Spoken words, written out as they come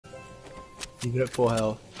Even at full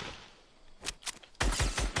health.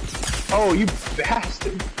 Oh, you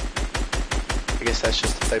bastard! I guess that's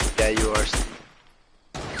just the type of guy you are.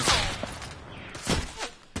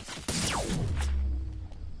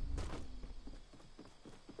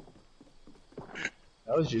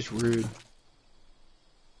 That was just rude.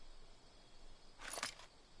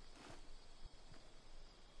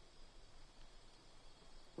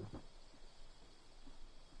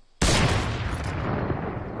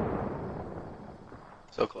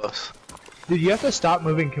 So close. Dude, you have to stop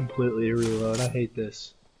moving completely to reload. I hate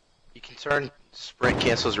this. You can turn sprint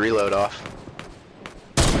cancels reload off.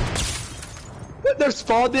 There's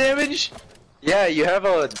fall damage? Yeah, you have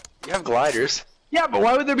gliders. Yeah, but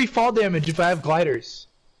why would there be fall damage if I have gliders?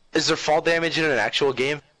 Is there fall damage in an actual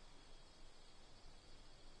game?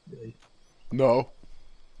 Really? No.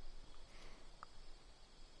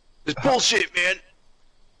 It's bullshit, man.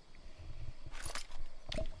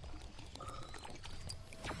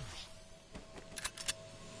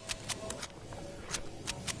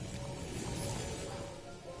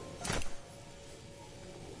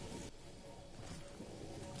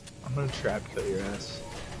 I'm gonna trap kill your ass.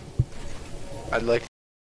 I'd like.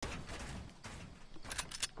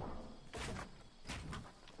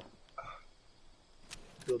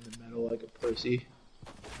 Building metal like a pussy.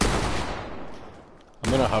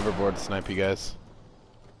 I'm gonna hoverboard snipe you guys.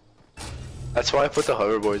 That's why I put the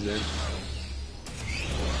hoverboards in.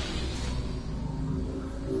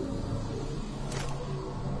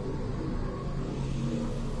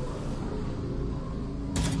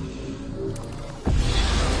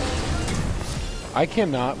 I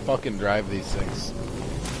cannot fucking drive these things.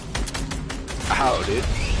 How, dude?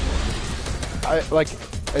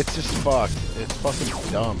 It's just fucked. It's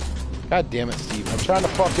fucking dumb. God damn it, Steve. I'm trying to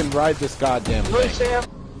fucking ride this goddamn thing. Sam.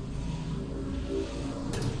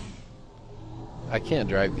 I can't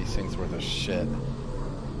drive these things worth a shit.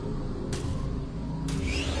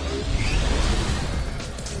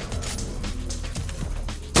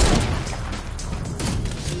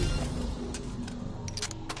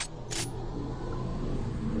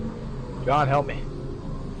 John, help me.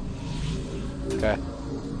 Okay.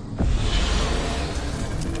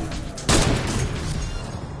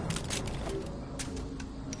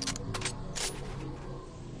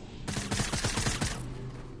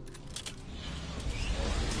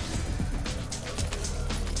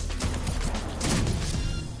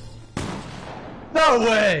 No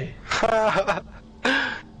way!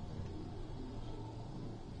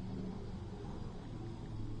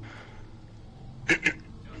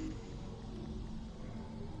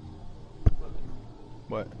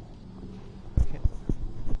 What?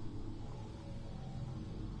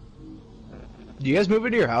 Do you guys move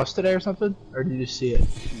into your house today or something? Or did you just see it?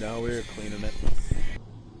 No, we were cleaning it.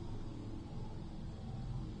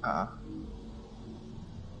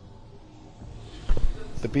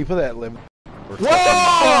 The people that live were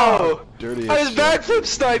Whoa! dirty I as just shit. backflip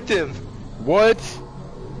sniped him. What?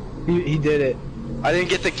 He did it. I didn't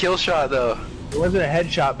get the kill shot though. It wasn't a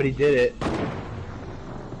headshot, but he did it.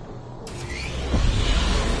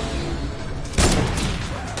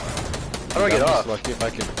 How do I get I'm just off? lucky if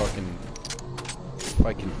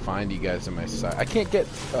I can find you guys in my side. I can't get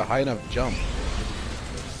a high enough jump.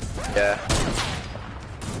 Yeah.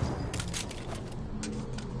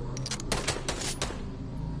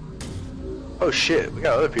 Oh shit, we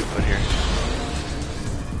got other people in here.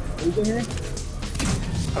 Who's in here?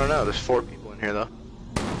 I don't know, there's 4 people in here though.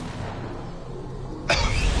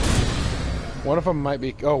 One of them might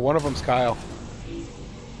be. Oh, one of them's Kyle.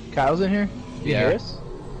 Kyle's in here? You Yeah. hear us?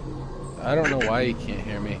 I don't know why he can't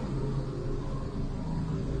hear me.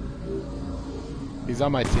 He's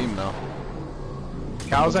on my team though.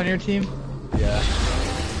 Kyle's on your team? Yeah.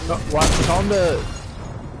 Oh, watch, tell him to...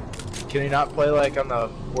 Can he not play like on the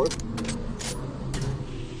 4th?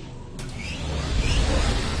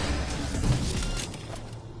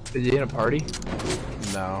 Is he in a party?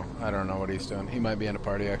 No, I don't know what he's doing. He might be in a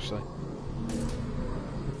party actually.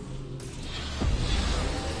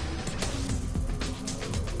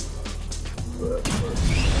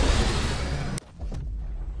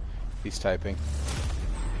 He's typing.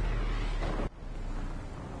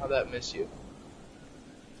 How'd that miss you?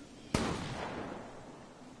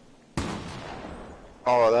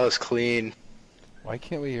 Oh, that was clean. Why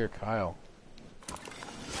can't we hear Kyle?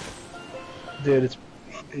 Dude,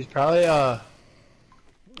 he's probably, Oh,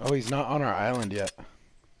 he's not on our island yet.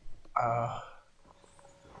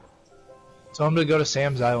 tell him to go to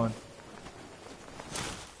Sam's Island.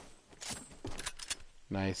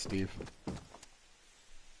 Nice, Steve.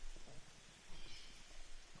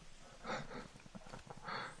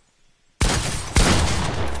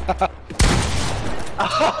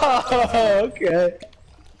 Oh, okay.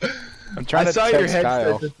 I'm trying I to saw your text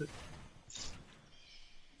Kyle. headset.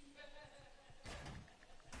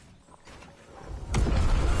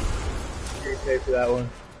 Great pay for that one.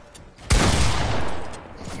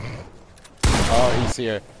 Oh, he's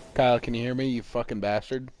here. Kyle, can you hear me, you fucking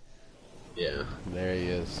bastard? Yeah. There he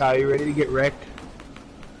is. Kyle, you ready to get wrecked?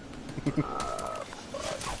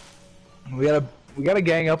 We gotta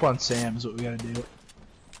gang up on Sam is what we gotta do.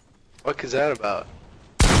 What is that about?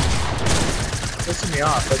 Pissing me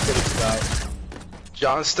off, that's what it's about.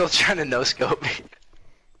 John's still trying to no-scope me.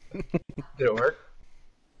 Did it work?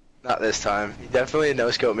 Not this time. He definitely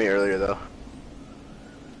no-scoped me earlier, though.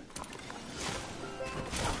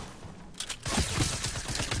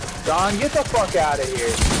 Don, get the fuck out of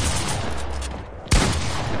here.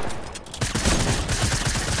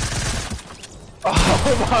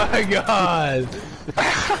 Oh my god!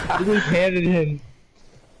 He just handed in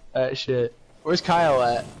that shit. Where's Kyle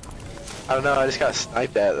at? I don't know, I just got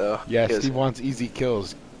sniped at, though. Yeah, Because- Steve wants easy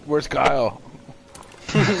kills. Where's Kyle?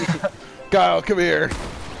 Kyle, come here.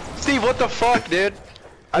 Steve, what the fuck, dude?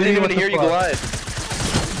 I didn't Steve, what even the hear you fuck? glide.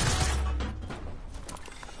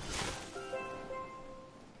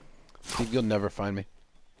 Steve, you'll never find me.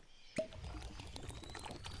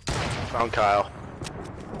 Found Kyle.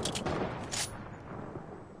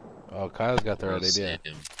 Oh, Kyle's got the right idea.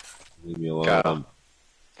 Sam, leave me alone. Kyle.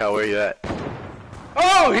 Kyle, where you at?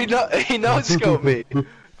 Oh, he no-scoped me.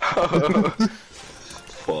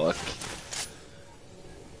 Fuck.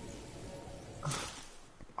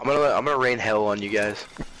 I'm gonna rain hell on you guys.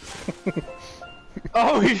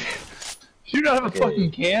 Oh, you don't have a Okay.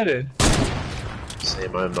 fucking cannon.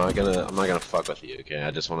 Sam, I'm not gonna fuck with you, okay? I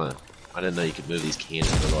didn't know you could move these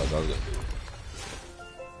cannons, otherwise I was gonna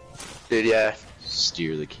Dude, yeah.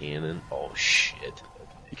 steer the cannon. Oh shit.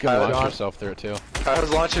 You can Kyle, launch John. yourself through it too. I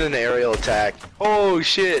was launching an aerial attack. Oh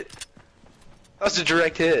shit! That's a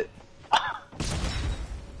direct hit.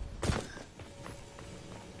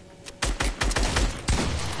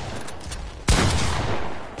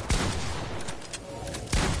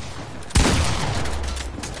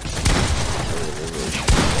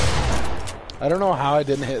 I don't know how I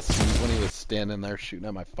didn't hit Steve when he was standing there shooting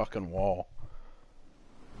at my fucking wall.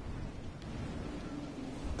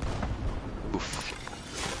 Oof.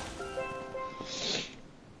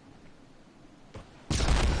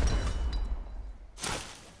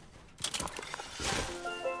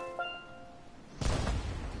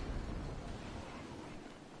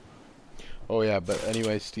 Oh yeah, but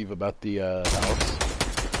anyway, Steve, about the house.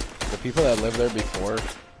 The people that lived there before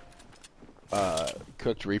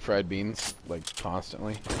cooked refried beans like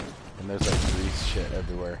constantly, and there's like grease shit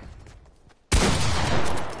everywhere.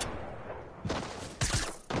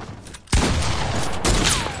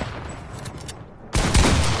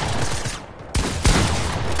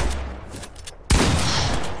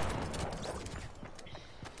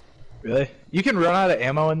 Really? You can run out of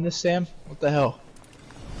ammo in this, Sam? What the hell?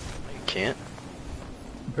 You can't.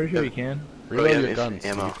 I'm pretty sure you can. Bro, Reload yeah, your if- guns.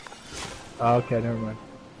 ammo. Steve. Oh, okay, never mind.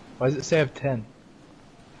 Why does it say I have 10?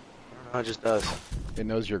 No, it just does. It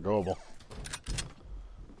knows you're goable.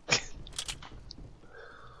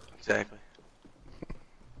 Exactly.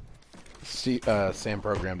 Sam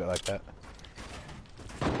programmed it like that.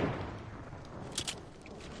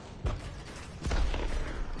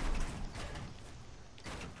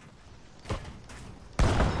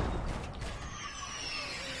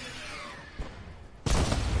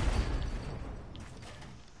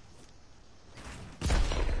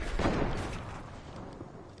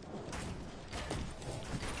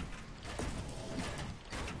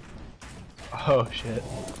 Oh shit.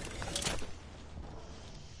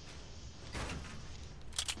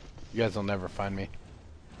 You guys will never find me.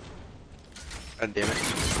 God damn it.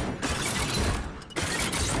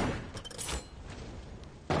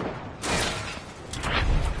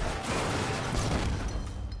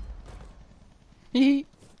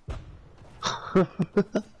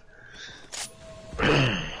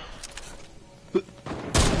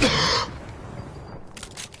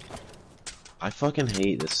 I fucking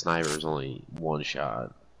hate this sniper's only one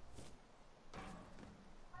shot.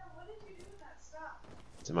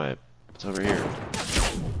 It's over here.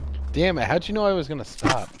 Damn it, how'd you know I was gonna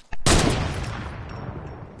stop?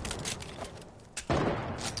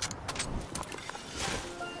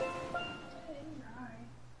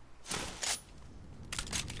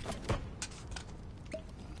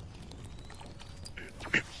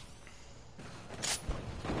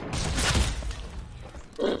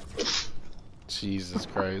 Jesus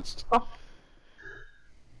Christ. Oh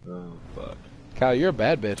fuck. Kyle, you're a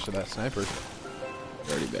bad bitch to that sniper.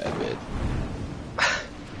 Dirty bad bit.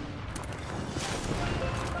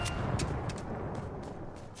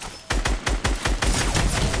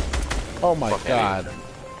 Oh my Fuck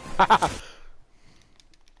god.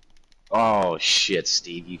 Oh shit,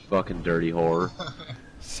 Steve, you fucking dirty whore.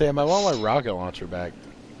 Sam, I want my rocket launcher back.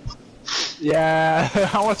 Yeah,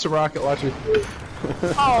 I want some rocket launcher.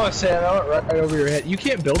 Oh, Sam, I went right over your head. You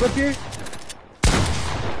can't build up here?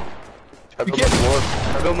 I built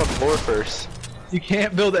the floor first. You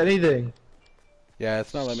can't build anything. Yeah,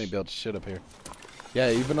 it's not letting me build shit up here.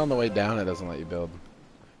 Yeah, even on the way down it doesn't let you build.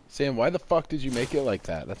 Sam, why the fuck did you make it like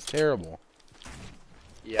that? That's terrible.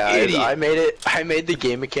 Yeah, I made the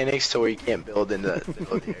game mechanics to where you can't build in the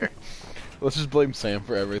middle of the air. Let's just blame Sam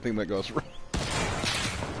for everything that goes wrong.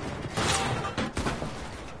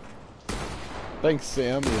 Thanks,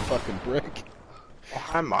 Sam, you fucking brick. Oh,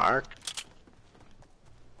 hi, Mark.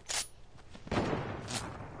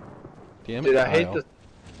 Damn it, Dude, Kyle.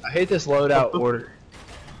 I hate this loadout order.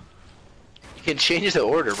 You can change the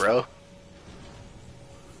order, bro.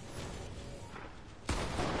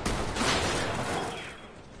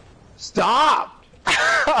 Stop!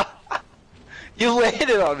 You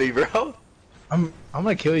landed on me, bro. I'm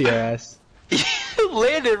gonna kill your ass. You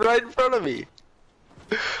landed right in front of me.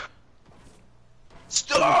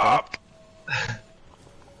 Stop!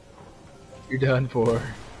 You're done for.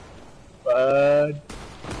 Bud.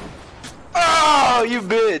 Oh, you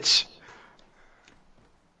bitch!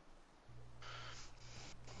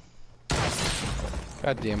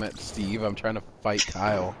 God damn it, Steve, I'm trying to fight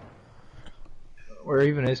Kyle. Where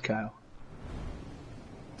even is Kyle?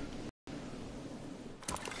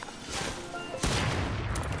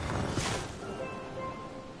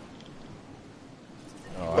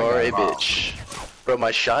 Oh, Sorry, bitch. Bro,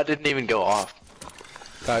 my shot didn't even go off.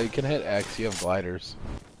 Kyle, you can hit X, you have gliders.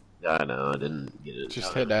 Yeah, I know, I didn't get it.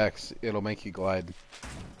 Just hit X, it'll make you glide.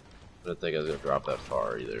 I didn't think I was gonna drop that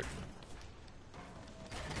far either.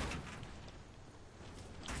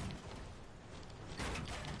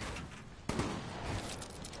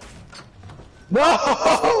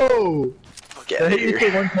 No! Get Did I out of hit you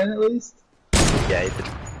here. for 110 at least? Yeah, you did.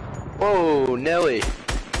 Whoa, Nelly.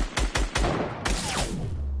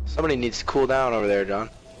 Somebody needs to cool down over there, John.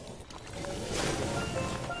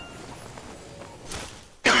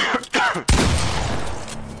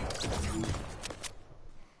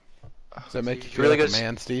 Does that make you Did feel really like a go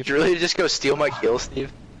man, Steve? Did you really just go steal my kill,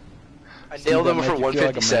 Steve? I Steve, nailed that him make for you feel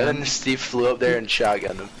like a 157, man? Steve flew up there and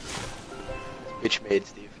shotgunned him. Bitch made,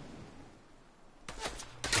 Steve.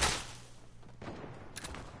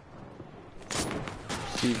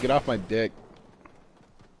 Steve, get off my dick.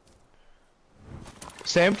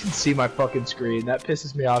 Sam can see my fucking screen. That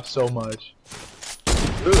pisses me off so much.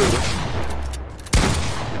 Ooh.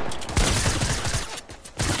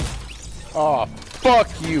 Oh, fuck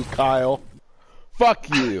you, Kyle. Fuck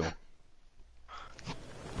you.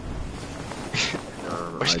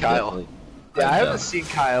 Where's I Kyle? definitely- Yeah, I I haven't def- seen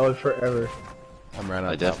Kyle in forever. I'm right on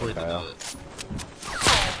I top definitely of did Kyle. that.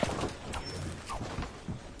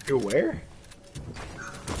 You're where?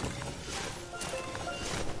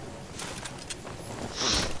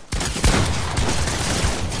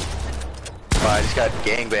 Oh, I just got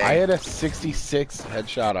gangbanged. I had a 66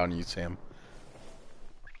 headshot on you, Sam.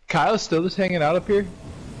 Kyle's still just hanging out up here?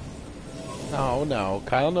 No, no.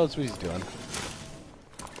 Kyle knows what he's doing.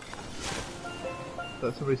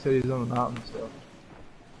 Thought somebody said he was on the mountain still.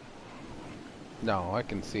 No, I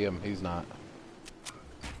can see him. He's not.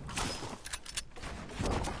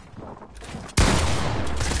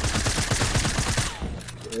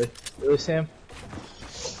 Really? Really, Sam?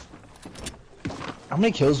 How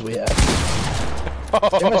many kills we have?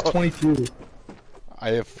 Sam has 22. I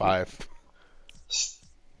have 5.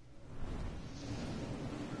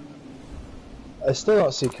 I still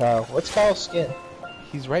don't see Kyle. What's Kyle's skin?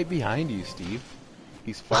 He's right behind you, Steve.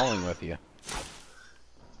 He's falling with you.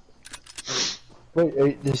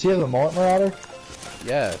 Wait, does he have the mullet marauder?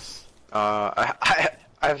 Yes. I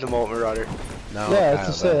have the Molten Marauder. No. Yeah, Kyle that's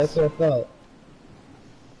just it. does. That's what I thought.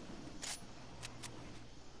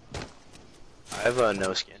 I have a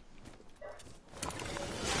no skin.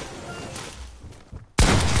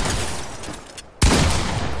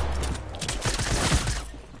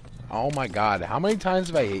 Oh my god, how many times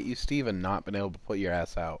have I hit you, Steve, and not been able to put your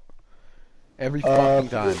ass out? Every fucking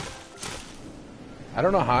time. I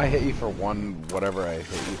don't know how I hit you for whatever I hit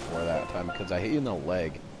you for that time, because I hit you in the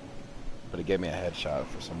leg. But it gave me a headshot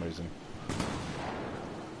for some reason.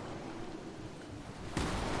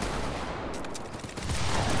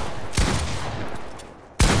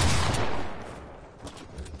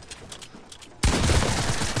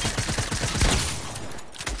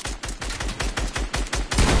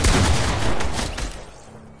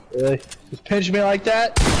 Really? Just pinch me like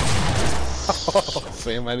that? Oh,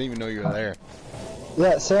 Sam, I didn't even know you were there.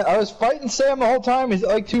 Yeah, Sam. I was fighting Sam the whole time. He's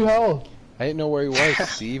like 2 health. I didn't know where he was,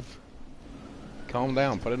 Steve. Calm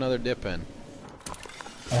down. Put another dip in.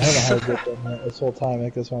 I haven't had a dip in this whole time. I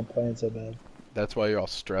think that's why I'm playing so bad. That's why you're all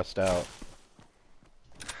stressed out.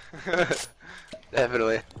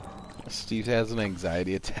 Definitely. Steve has an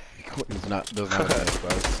anxiety attack when he's doesn't have an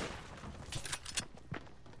Xbox.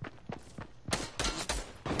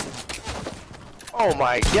 Oh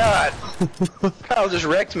my god! Kyle just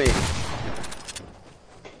wrecked me.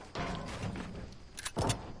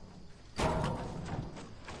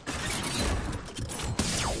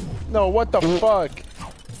 No, what the fuck?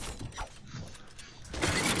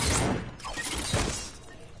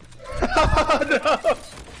 Oh no!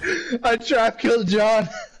 I trap killed John.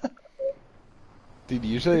 Dude,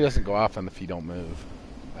 usually it doesn't go off if you don't move.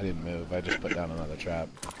 I didn't move. I just put down another trap.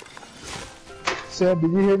 Sam,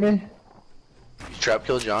 did you hear me? You trap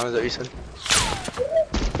killed John, is that what you said?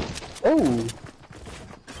 Oh!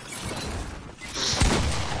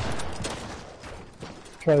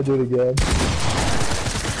 Try to do it again.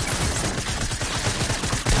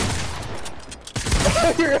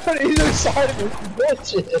 You're on either side of me,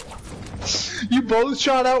 bitch! You both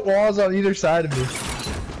shot out walls on either side of me.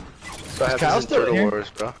 So I have still Turtle here? Wars,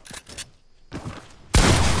 bro.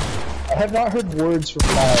 I have not heard words from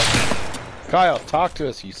Kyle. Kyle, talk to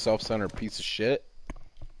us, you self-centered piece of shit.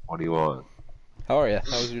 What do you want? How are you?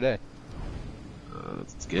 How was your day?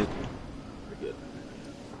 It's good. Pretty good.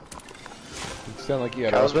 You sound like you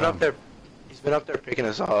had Kyle's a been rough up there. He's been up there picking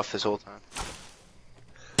us off this whole time.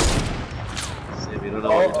 Sam, you don't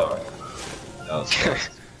know what you're talking about. That was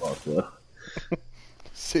fuck, though.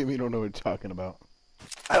 Sam, you don't know what you're talking about.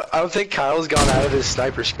 I don't think Kyle's gone out of his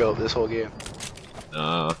sniper scope this whole game.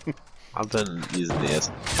 I've been using the S.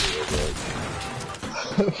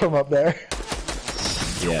 From up there.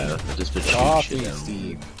 Yeah, I've just been shooting Coffee, shit down.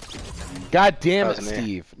 Steve. God damn it, That was me.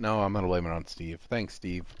 Steve. No, I'm gonna blame it on Steve. Thanks,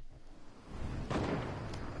 Steve.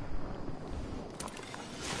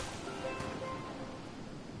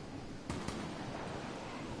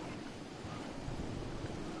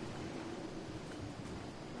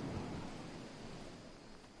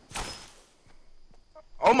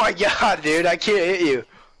 Oh my god, dude, I can't hit you.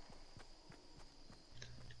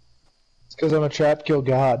 It's because I'm a trap kill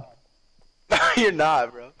god. You're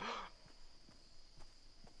not, bro.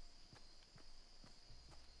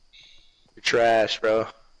 You're trash, bro.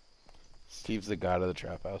 Steve's the god of the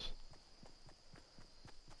trap house.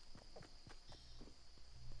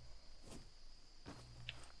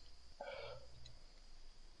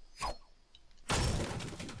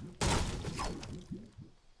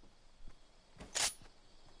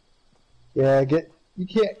 Yeah, you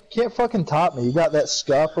can't fucking top me. You got that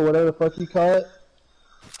scuff or whatever the fuck you call it.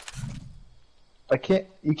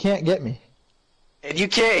 You can't get me. And you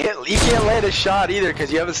can't land a shot either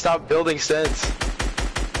because you haven't stopped building since.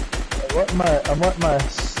 I'm letting my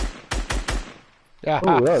Yeah.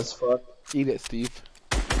 oh, that was fuck. Eat it, Steve.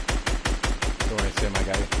 Don't worry, Sam, I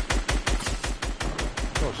got it.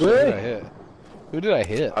 Oh shit, Really? who did I hit? Who did I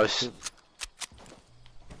hit?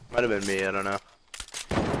 Might have been me, I don't know.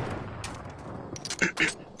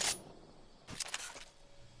 This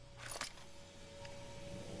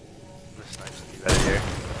nice Steve out of here.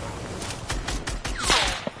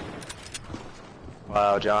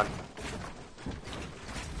 Wow, John.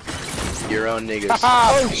 Your own niggas.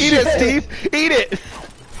 Oh, eat it, Steve! Eat it!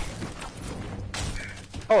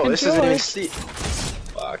 Oh, this is a Enjoy. new Steve.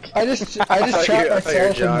 Fuck. I just I thought trapped you were myself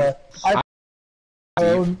in John.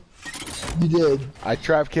 the. You did. I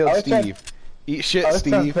trap killed I was trying- Steve. Eat shit, I was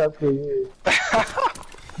trying Steve. to trap kill you.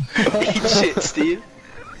 Eat shit, Steve.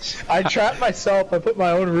 I trapped myself. I put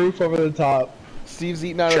my own roof over the top. Steve's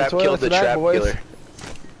eating out Trap of the killed toilet the tonight, trap boys. killer.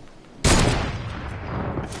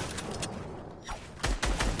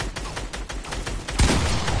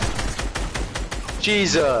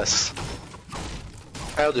 Jesus.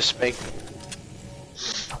 Kyle just spanked me.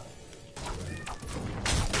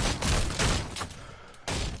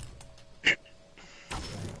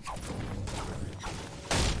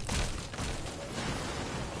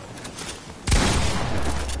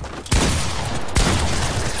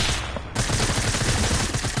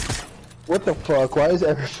 What the fuck? Why is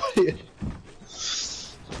everybody?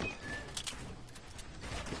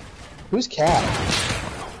 Who's cat?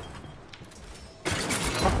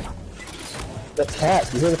 That cat.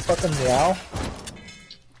 You hear the fucking meow?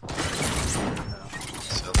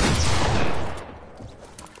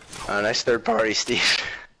 Nice third party, Steve.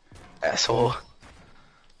 Asshole.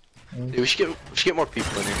 Dude, we should get more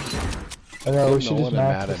people in here. I know. We No should just one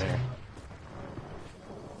max mad in this. here.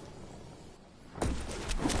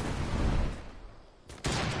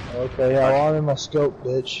 Okay, yeah, well, I'm in my scope,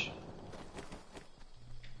 bitch.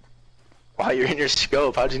 Wow, you're in your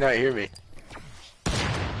scope. How'd you not hear me?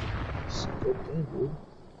 Scope in, dude.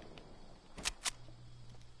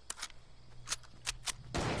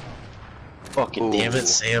 Fucking damn it,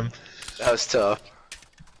 Sam. That was tough.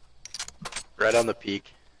 Right on the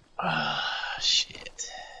peak. Ah,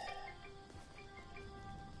 shit.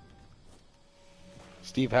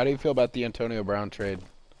 Steve, how do you feel about the Antonio Brown trade?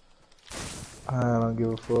 I don't give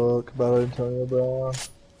a fuck about Antonio Brown.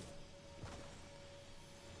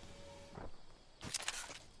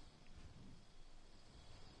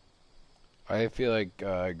 I feel like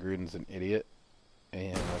Gruden's an idiot,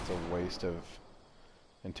 and that's a waste of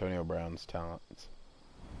Antonio Brown's talents.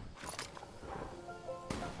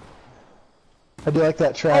 I do like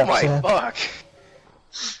that trap, Oh my Sam. fuck!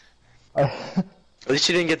 I, At least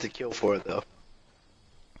you didn't get the kill for it though.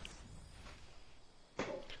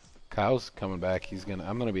 Kyle's coming back.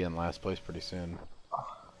 I'm gonna be in last place pretty soon.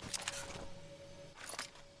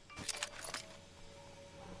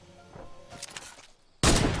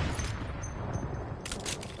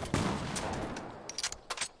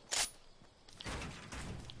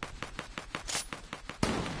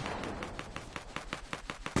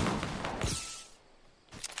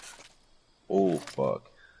 Oh, fuck.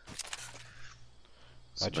 My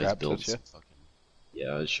Somebody's trap built touch ya? some fucking...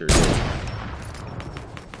 Yeah, it sure did.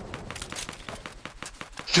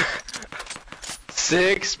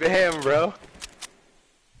 6, bam, bro.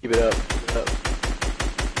 Keep it up. Keep it up.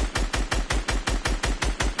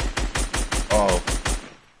 Oh.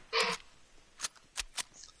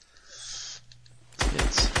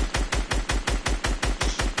 It's...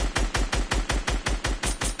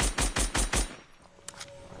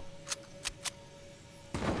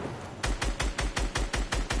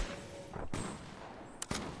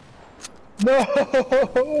 no!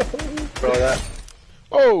 Bro, that.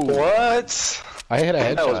 Oh! What? I hit a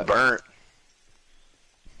headshot. That was burnt.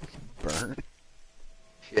 Burnt?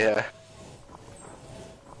 Yeah.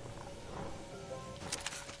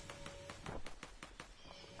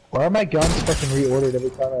 Why are my guns fucking reordered every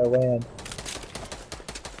time I land?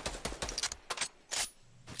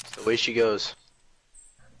 It's the way she goes.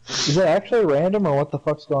 Is it actually random or what the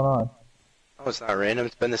fuck's going on? Oh, it's not random.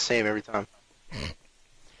 It's been the same every time.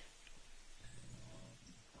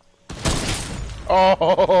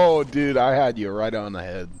 Oh, dude, I had you right on the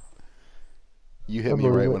head. You hit I me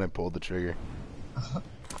believe right it. when I pulled the trigger.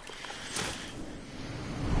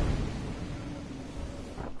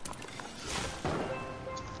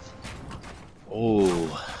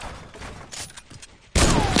 Oh.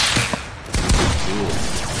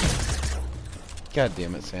 God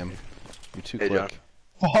damn it, Sam. You're too Hey, quick.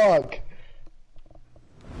 John. Fuck!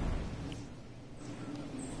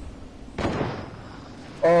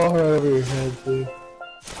 Oh, right over your head, dude.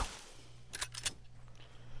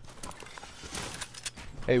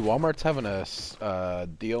 Hey, Walmart's having a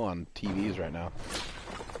deal on TVs right now.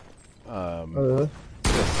 Oh, really? The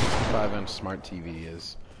 65-inch smart TV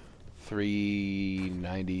is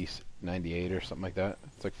 $398 or something like that.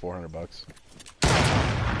 It's like $400.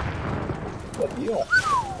 What deal?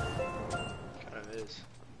 Kind of is.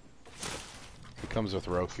 It comes with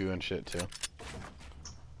Roku and shit too.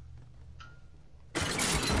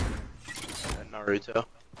 That Naruto.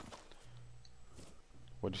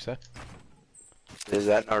 What'd you say? Is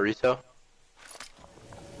that Naruto?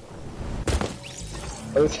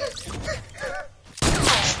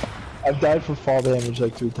 I've died from fall damage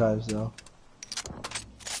like 3 times now.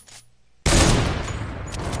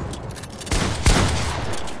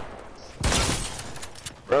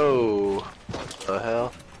 Bro, what the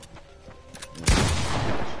hell?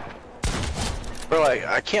 Bro,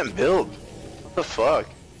 I can't build. What the fuck?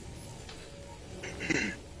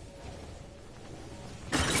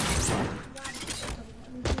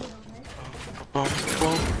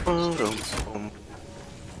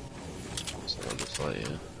 So I'll just let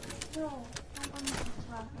you.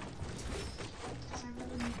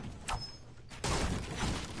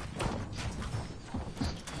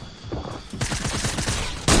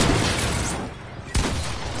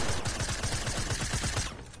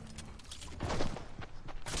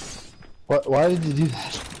 What? Why did you do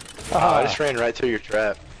that? Oh, I just ran right through your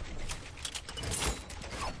trap.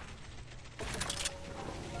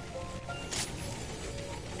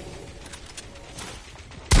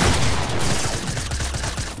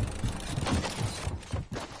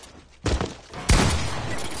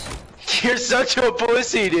 You're such a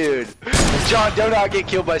pussy, dude. John, do not get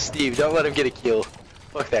killed by Steve. Don't let him get a kill.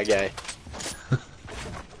 Fuck that guy.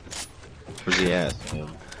 Where's he at,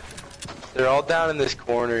 Sam? They're all down in this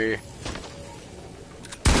corner here.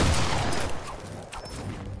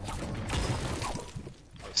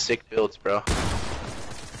 sick builds, bro.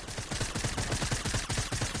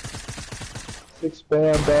 6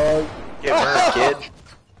 spam, dog. Get wrecked,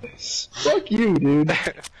 kid. Fuck you, dude.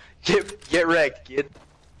 Get wrecked, kid.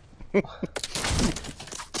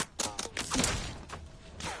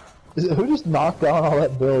 Who just knocked down all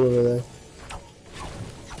that build over there?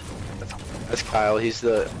 That's Kyle. He's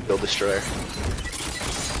the build destroyer.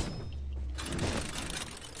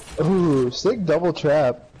 Ooh, sick double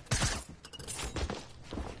trap.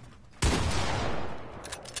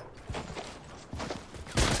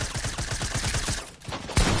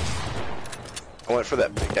 I went for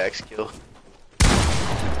that pickaxe kill.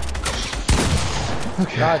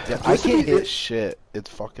 God damn, I can't hit shit. It's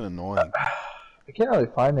fucking annoying. I can't really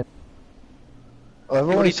find it. What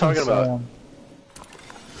are you talking about?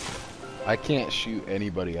 I can't shoot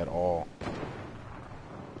anybody at all.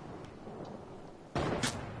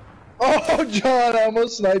 Oh, John, I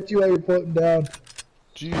almost sniped you while you're floating down.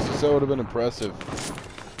 Jesus, that would have been impressive.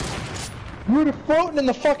 You were floating in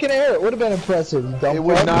the fucking air. It would have been impressive, you dumb It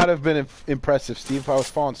would fuck. not have been impressive, Steve, if I was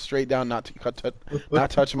falling straight down, not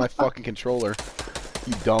touching my fucking controller.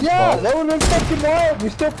 You dumb Yeah, fuck. that would have been fucking wild. You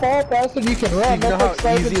still fall faster than you can run. You know That's how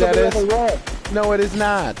like easy sniping that somebody on is? the run. No, it is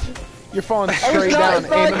not. You're falling straight not- down, it's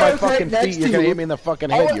not aiming like my I was right fucking next feet. to You're gonna you. hit me in the fucking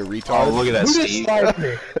head, you Oh, retard. look at that, Who just Steve. sniped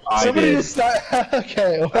me? I Somebody did. just sniped.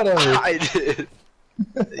 Okay, whatever. I did.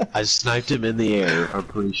 I sniped him in the air, I'm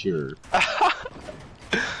pretty sure.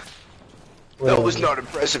 That was not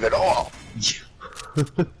impressive at all.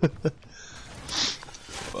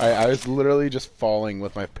 I was literally just falling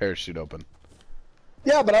with my parachute open.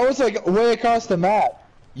 Yeah, but I was like way across the map.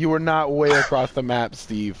 You were not way across the map,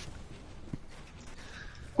 Steve.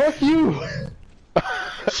 Fuck you.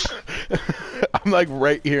 I'm like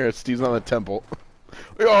right here. Steve's on the temple.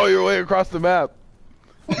 Oh, you're way across the map.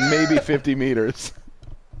 Maybe 50 meters.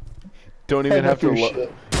 Don't even have to.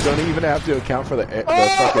 Don't even have to account for the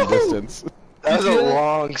fucking distance. That was a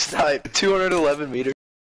long snipe. 211 meters.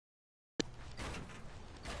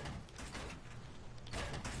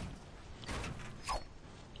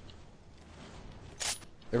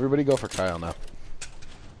 Everybody go for Kyle now.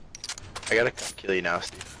 I gotta come kill you now,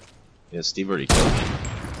 Steve. Yeah, Steve already killed me.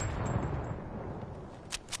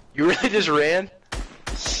 You really just ran?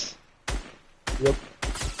 Yep.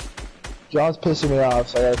 John's pissing me off,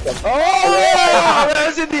 so I gotta come. Oh, that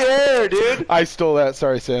was in the air, dude. I stole that.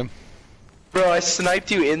 Sorry, Sam. Bro, I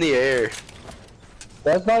sniped you in the air.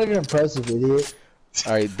 That's not even impressive, idiot.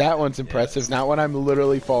 All right, that one's impressive. Not when I'm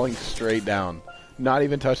literally falling straight down, not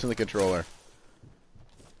even touching the controller.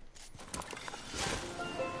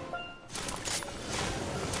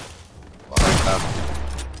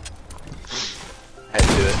 Had to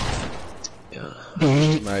do it.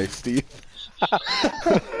 Yeah. Nice, Steve.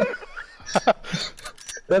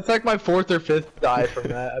 That's like my 4th or 5th die from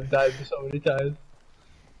that. I've died so many times.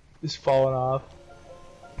 Just falling off.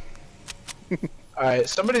 Alright,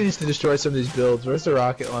 somebody needs to destroy some of these builds. Where's the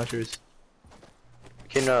rocket launchers?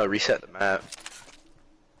 You can reset the map.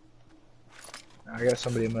 I got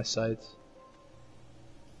somebody in my sights.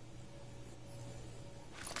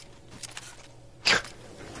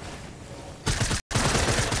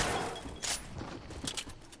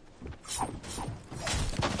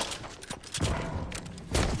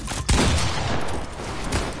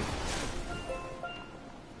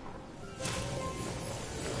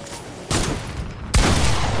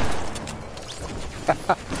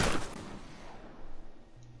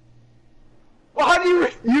 Well, how do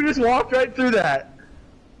you just walked right through that?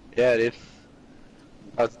 Yeah, dude.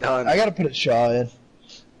 I was done. I gotta put a Shaw in.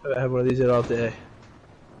 I have one of these in all day.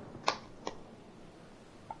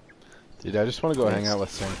 Dude, I just want to go hang out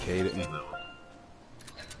with Sam Kate.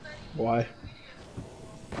 Why?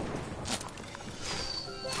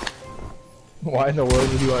 Why in the world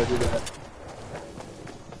would you want to do that?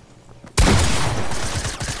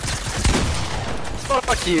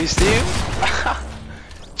 Fuck you, Steve.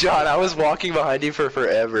 John, I was walking behind you for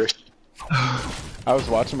forever. I was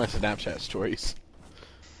watching my Snapchat stories.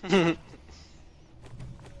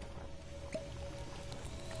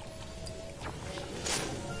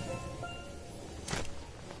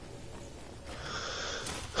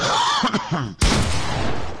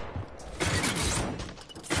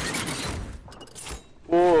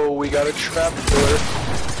 Whoa, we got a trap door.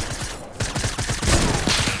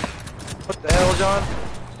 What the hell, John?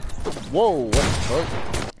 Whoa, what the fuck?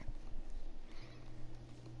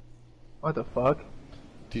 What the fuck?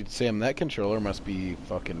 Dude, Sam, that controller must be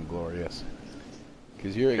fucking glorious.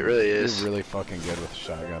 Cause you're It really is. You're really fucking good with a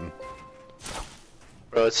shotgun.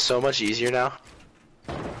 Bro, it's so much easier now.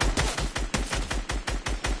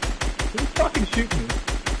 Who's fucking shooting me?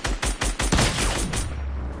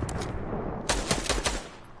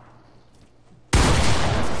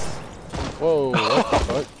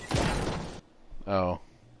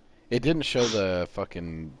 It didn't show the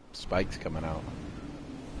fucking spikes coming out.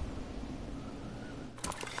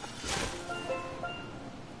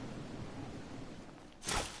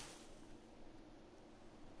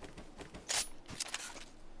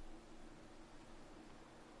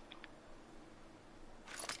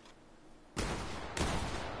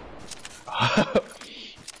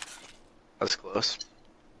 That's close.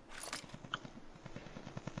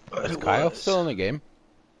 Is Kyle still in the game?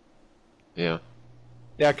 Yeah.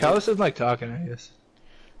 Yeah, Kyle's isn't like talking, I guess.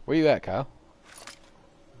 Where you at, Kyle?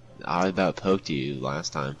 I about poked you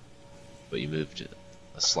last time, but you moved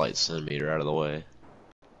a slight centimeter out of the way.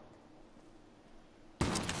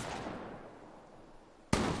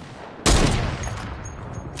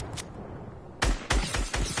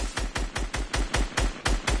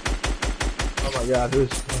 Oh my god, who's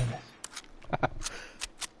doing this?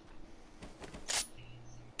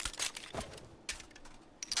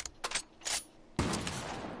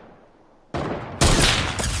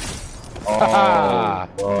 Oh,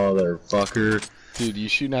 motherfucker. Dude, you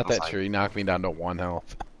shooting at I was that like- tree knocked me down to 1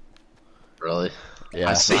 health. Really?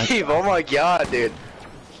 Yeah. Steve, oh my god, dude.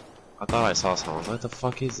 I thought I saw someone. What the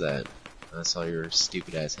fuck is that? I saw your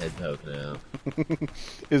stupid ass head poking out.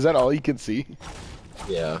 Is that all you can see?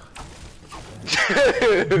 Yeah.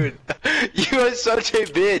 Dude, you are such a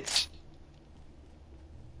bitch.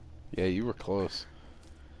 Yeah, you were close.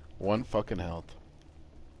 1 fucking health.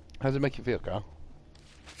 How does it make you feel, Kyle?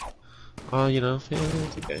 Oh, you know, yeah,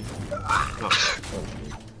 it's okay.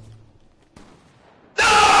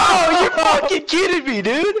 No, you're fucking kidding me,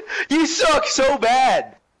 dude. You suck so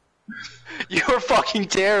bad. You're fucking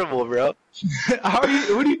terrible, bro. How are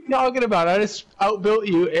you? What are you talking about? I just outbuilt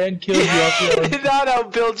you and killed you off You your own. did not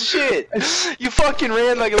outbuild shit. You fucking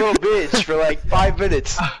ran like a little bitch for like 5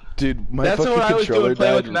 minutes. Dude, my That's fucking what I was controller doing,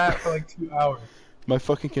 playing died. with Matt for like 2 hours. My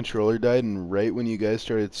fucking controller died, and right when you guys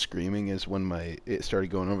started screaming is when it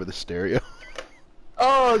started going over the stereo.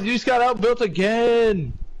 Oh, you just got outbuilt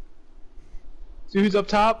again. See who's up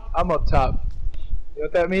top? I'm up top. You know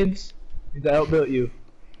what that means? Means I outbuilt you.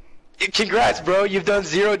 Congrats, bro. You've done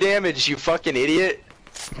 0 damage, you fucking idiot.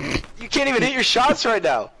 You can't even hit your shots right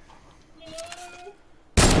now.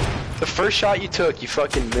 The first shot you took, you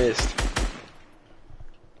fucking missed.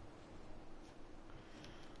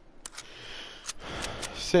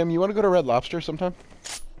 Sam, you want to go to Red Lobster sometime?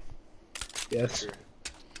 Yes.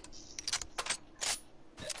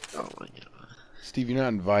 Oh my god. Steve, you're not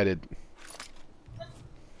invited.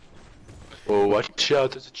 Oh, watch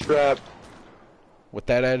out, there's a trap. With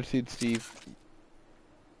that attitude, Steve.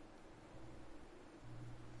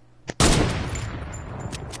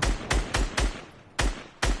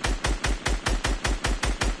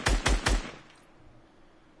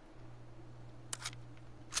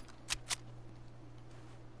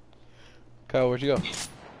 Kyle, where'd you go?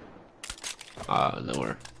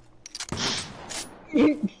 Nowhere.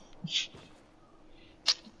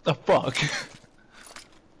 The fuck?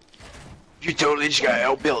 You totally just got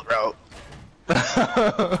outbuilt, bro.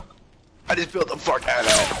 I just built the fuck out of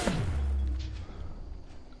that.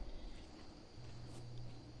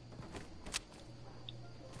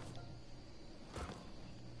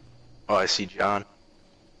 Oh, I see John.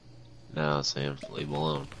 No, Sam, leave him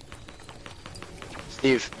alone.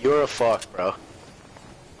 Steve, you're a fuck, bro.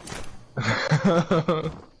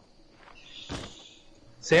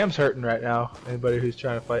 Sam's hurting right now. Anybody who's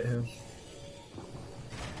trying to fight him.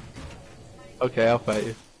 Okay, I'll fight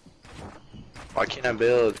you. Why can't I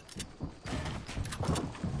build?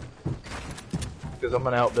 Because I'm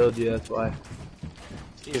gonna outbuild you, that's why.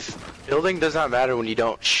 Steve, building does not matter when you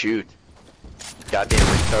don't shoot. Goddamn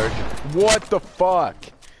retard. What the fuck?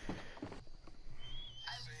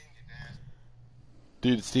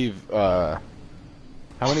 Dude, Steve, how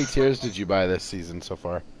many tiers did you buy this season so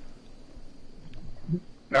far?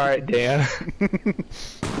 Alright, Dan.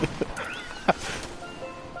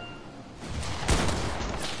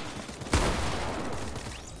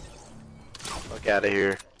 Fuck out of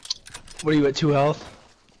here. What are you at, 2 health?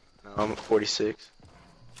 No, I'm at 46.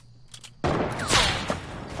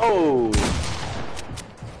 Oh!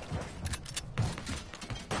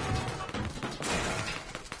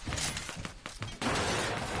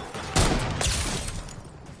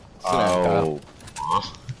 Sit down, Oh.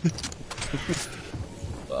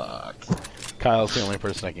 Fuck. Kyle's the only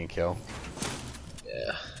person I can kill.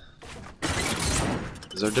 Yeah.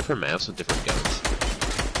 Is there different maps with different guns?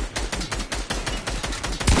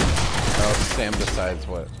 Oh, Sam decides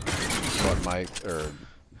what mic or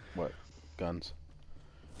what guns.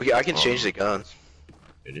 Okay, I can change the guns.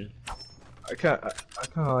 You do? I kinda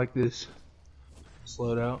like this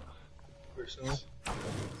slowed out. Personally.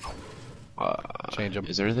 Change them.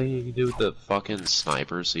 Is there anything you can do with the fucking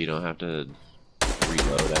sniper so you don't have to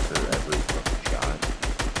reload after every fucking shot?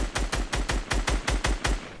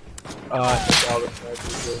 I think all the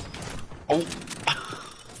snipers do. Oh!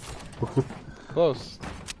 Close.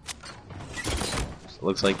 It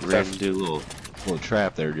looks like we're gonna do a little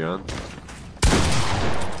trap there, John.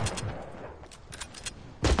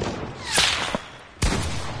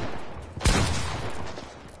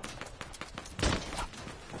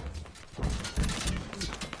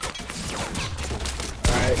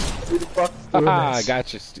 Alright, who the fuck's doing Haha, I this?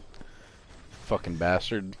 got you, fucking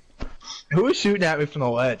bastard. Who is shooting at me from the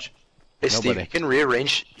ledge? Hey Steve, Nobody. you can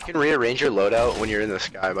rearrange your loadout when you're in the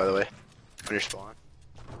sky, by the way. When you're spawn.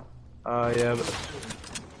 Yeah, but...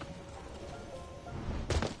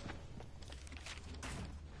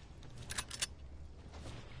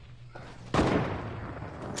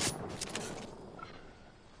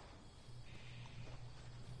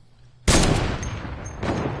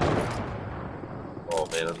 Oh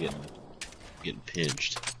man, I'm getting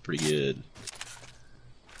pinched pretty good.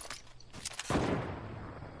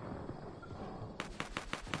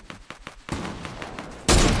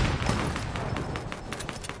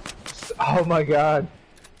 Oh my god.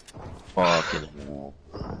 Fucking hell.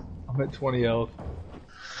 I'm at 20 health.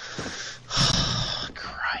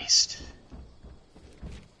 Christ.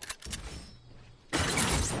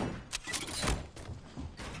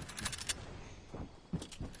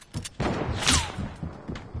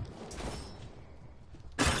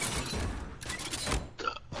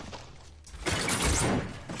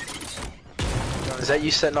 Is that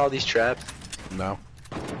you setting all these traps? No.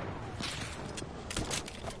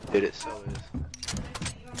 Dude, it so is.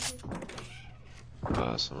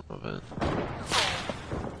 Some of it.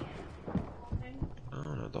 I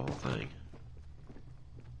don't know, the whole thing.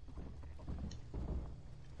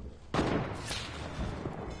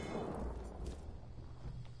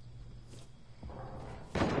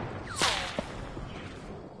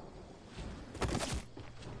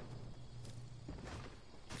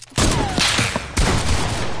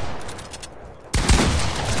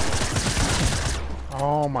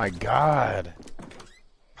 Oh my god.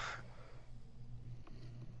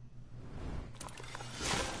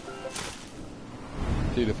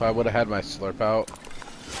 Dude, if I would have had my slurp out,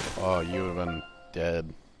 oh, you would have been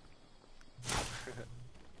dead.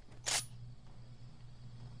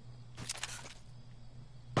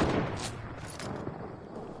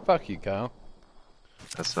 Fuck you, Kyle.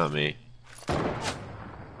 That's not me.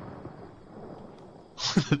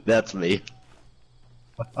 That's me.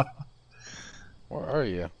 Where are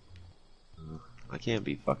you? I can't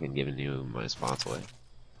be fucking giving you my spots away.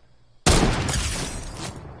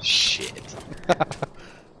 Shit.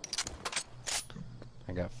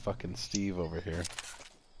 I got fucking Steve over here.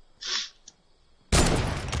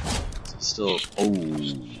 Still, oh,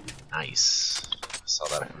 nice. I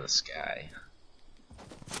saw that in the sky.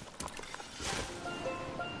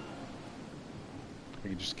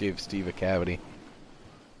 We just gave Steve a cavity.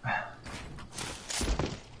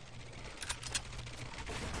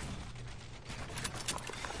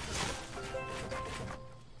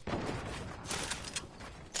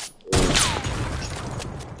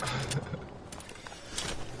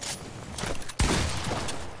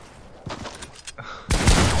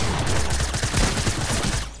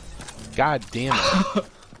 God damn it.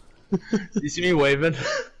 You see me waving?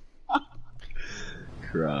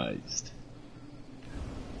 Christ.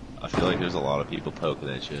 I feel like there's a lot of people poking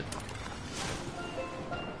at you.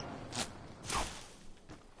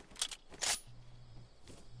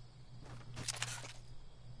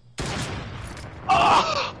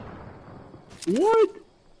 Ah! What?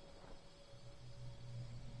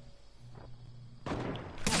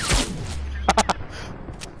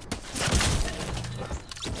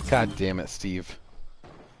 God damn it, Steve.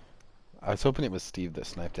 I was hoping it was Steve that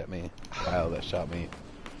sniped at me. Kyle that shot me.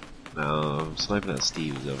 No, I'm sniping at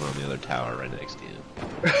Steve who's over on the other tower right next to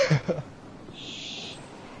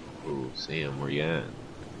you. Ooh, Sam, where you at?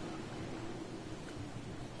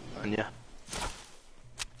 Anya.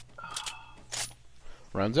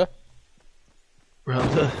 Runza?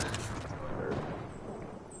 Brother.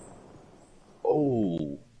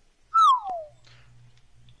 Oh.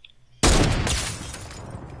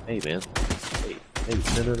 Hey, man. Hey,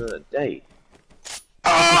 no. Hey.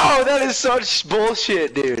 Oh, that is such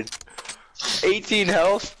bullshit, dude. 18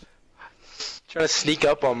 health. Trying to sneak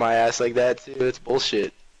up on my ass like that too. It's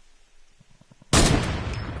bullshit.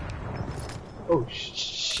 Oh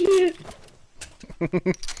shit.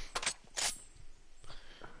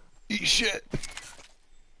 Eat shit.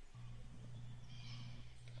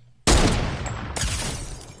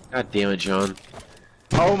 God damn it, John.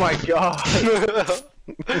 Oh my god.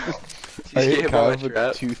 I hit him Kyle on for a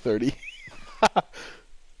trap. 230.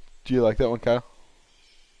 Do you like that one, Kyle?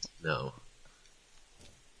 No.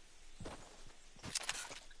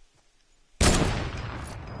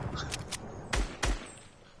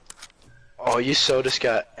 Oh, you so just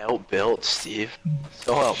got outbuilt, Steve.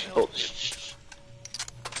 So outbuilt.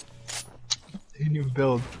 He new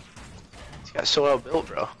build. He got so outbuilt,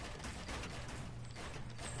 bro.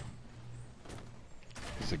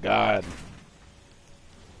 He's a god.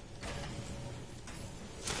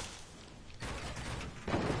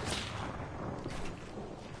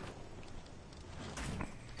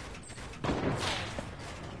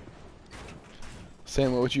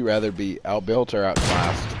 Sam, what would you rather be, outbuilt or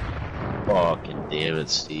outclassed? Fucking damn it,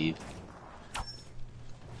 Steve.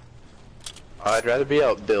 I'd rather be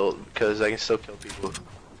outbuilt because I can still kill people who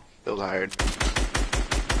build higher.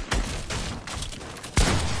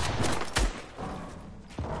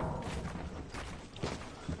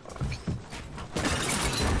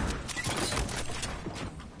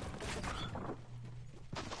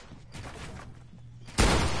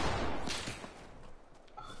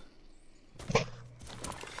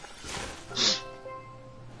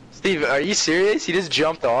 Steve, are you serious? He just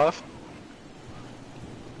jumped off?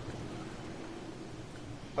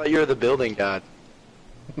 I thought you were the building god.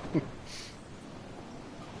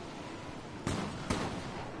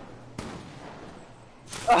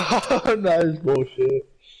 Oh, that is bullshit.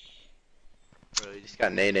 Bro, you just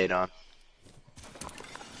got nay-nayed on.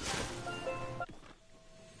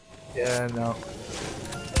 Yeah, no.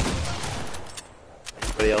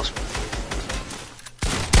 Anybody else?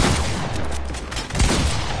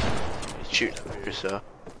 He's shooting over here, so.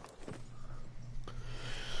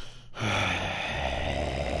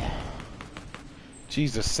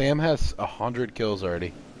 Jesus, Sam has 100 kills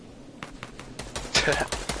already.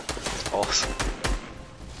 That's awesome.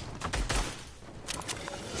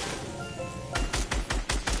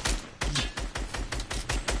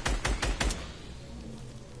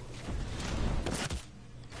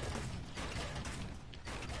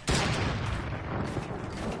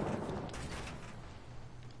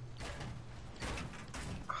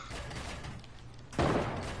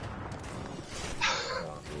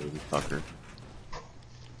 Fucker.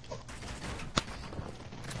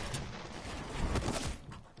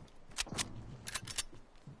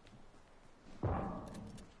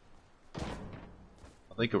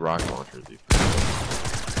 I think a rocket launcher would be pretty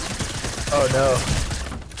cool. Oh no.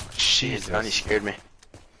 Shit, Jesus. Johnny scared me.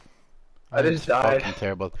 I just It's died. fucking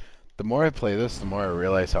terrible. The more I play this, the more I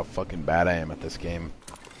realize how fucking bad I am at this game.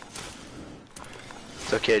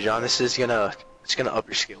 It's okay, John. This is gonna up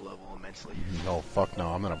your skill level immensely. No, fuck no.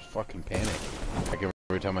 I'm gonna fucking panic. Like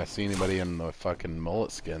every time I see anybody in the fucking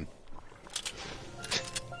mullet skin.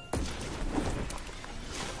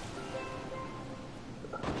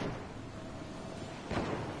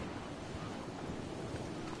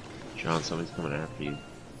 John, somebody's coming after you.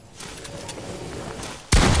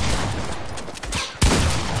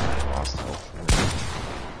 Lost health.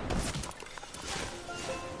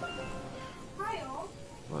 Kyle,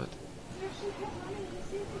 What? you actually kept running in the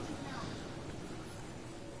secret now.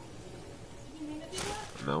 Did you mean to do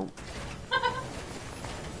that? Nope. I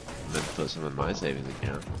meant to put some in my savings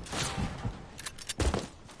account.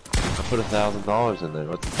 I put $1,000 in there.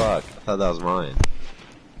 What the fuck? I thought that was mine.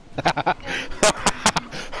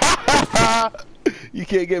 You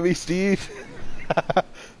can't get me, Steve.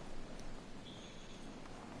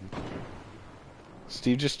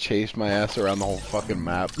 Steve just chased my ass around the whole fucking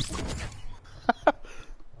map.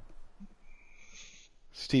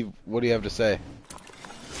 Steve, what do you have to say?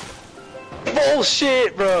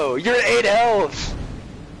 Bullshit, bro! You're at 8 health!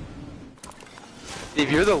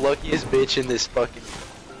 Steve, you're the luckiest bitch in this fucking...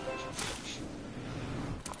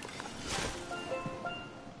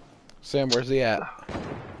 Sam, where's he at?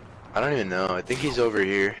 I don't even know. I think he's over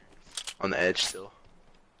here. On the edge still.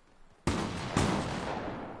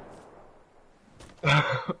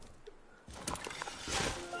 Can't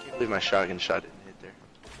believe my shotgun shot didn't hit there.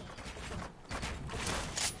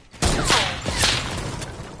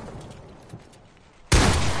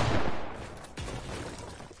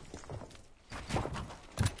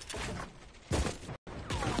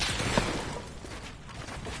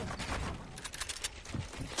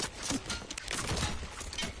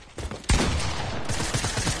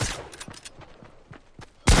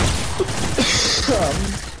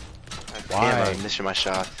 Why? Damn, I'm missing my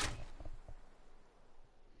shot.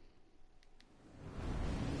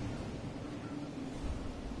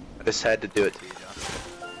 I just had to do it to you,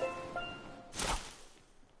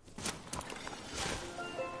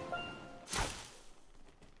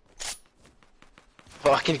 John.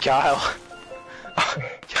 Fucking Kyle.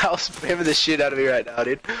 Kyle's spamming the shit out of me right now,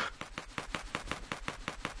 dude.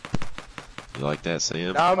 You like that,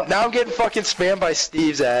 Sam? Now I'm getting fucking spammed by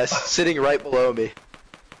Steve's ass, sitting right below me.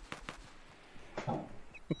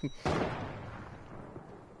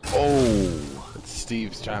 Oh, it's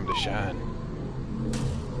Steve's time to shine.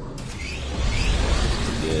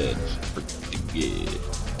 Good. Pretty good.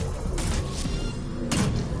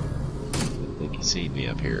 I think he's seen me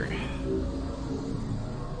up here.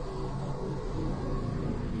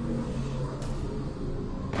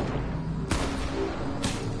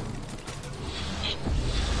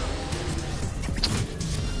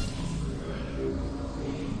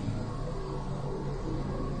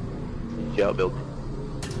 Jail build.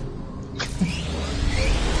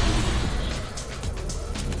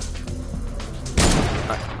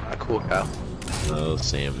 Not cool, Kyle. Oh,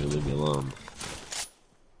 Sam, you leave me alone.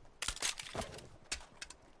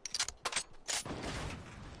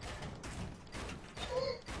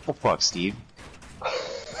 Oh fuck, Steve.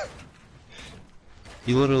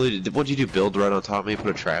 You literally did. What'd you do? Build right on top of me? Put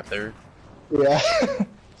a trap there? Yeah.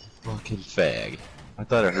 Fucking fag. I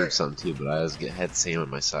thought I heard something too, but had Sam in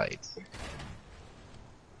my sights.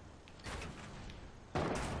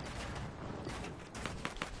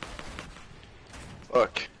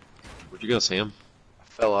 Fuck. Where'd you go, Sam? I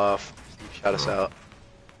fell off. Steve shot us out.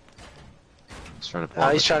 I was trying to. Now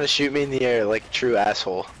he's trying to shoot me in the air like a true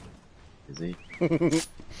asshole. Is he?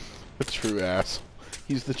 A true ass.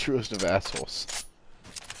 He's the truest of assholes.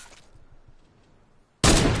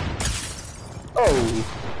 Oh.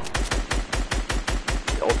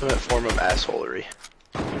 The ultimate form of assholery.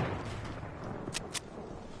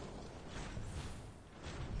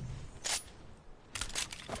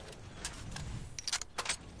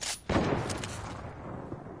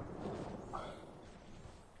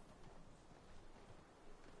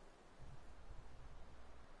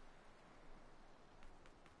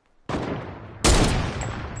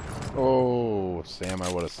 Oh, Sam,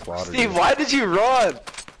 I would have slaughtered Steve, you. why did you run?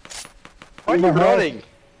 Why are you Give me running?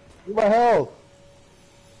 Give my health.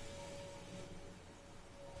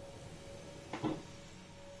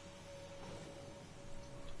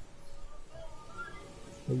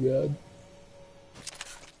 Oh god.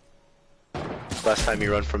 Last time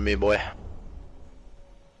you run from me, boy.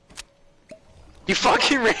 You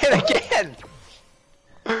fucking ran again!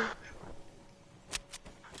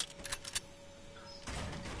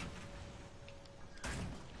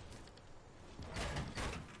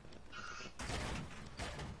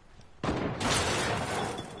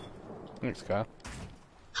 Thanks, Kyle.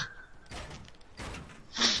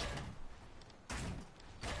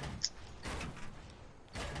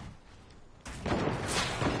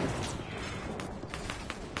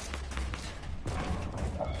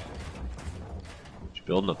 What you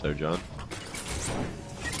building up there, John?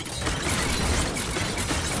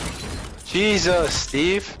 Jesus,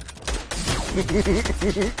 Steve.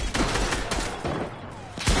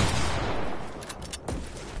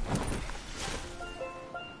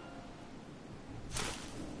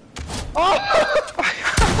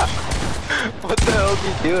 What the hell are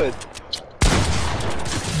you doing?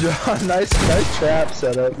 John, nice trap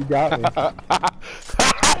setup. You got me.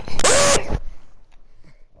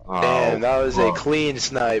 Damn, that was a fuck. clean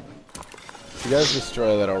snipe. If you guys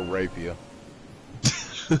destroy that, I'll rape you.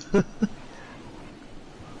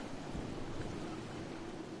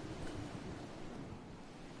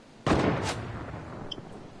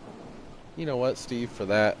 You know what, Steve, for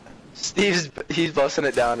that? He's busting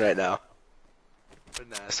it down right now. What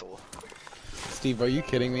an asshole. Steve, are you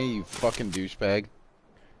kidding me, you fucking douchebag?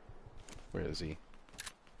 Where is he?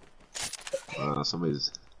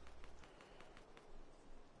 Somebody's.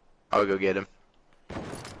 I'll go get him.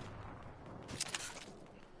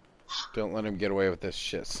 Don't let him get away with this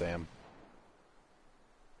shit, Sam.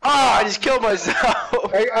 Oh, I just killed myself!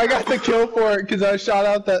 I got the kill for it because I shot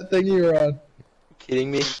out that thing you were on. Kidding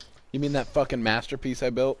me? You mean that fucking masterpiece I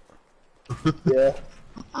built? Yeah.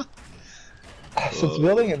 Since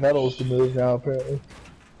building in metal is the move now, apparently.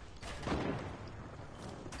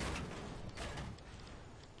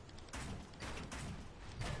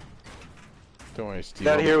 Don't worry, Steve.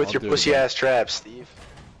 Get out of here with I'll your do it pussy again. ass traps, Steve.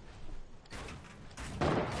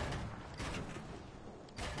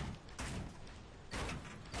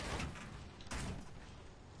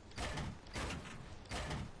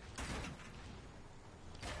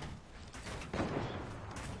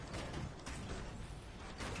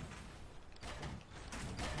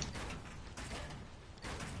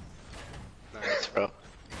 Nice, bro.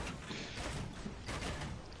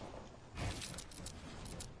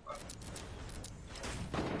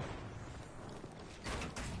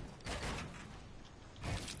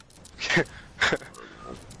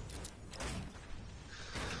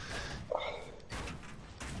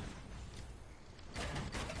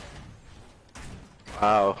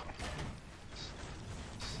 Wow.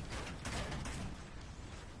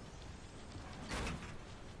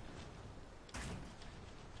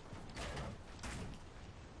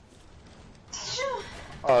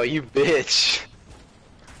 Oh, you bitch.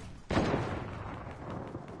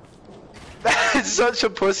 That's such a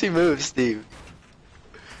pussy move, Steve.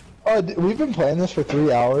 Oh, we've been playing this for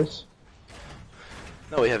 3 hours.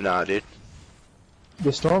 No, we have not, dude.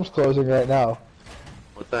 The storm's closing right now.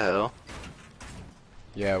 What the hell?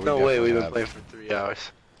 Yeah, we No way, definitely we've been have. playing for 3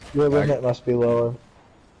 hours. Your limit must be lower.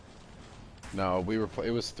 No, we were.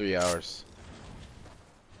 It was 3 hours.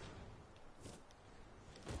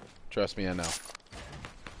 Trust me, I know.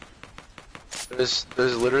 There's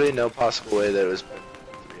literally no possible way that it was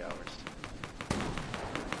 3 hours.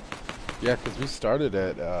 Yeah, because we started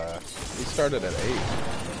at 8.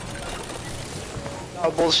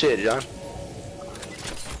 Oh, bullshit, John.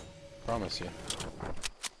 Promise you.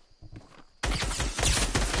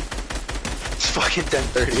 It's fucking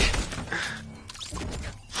 10:30.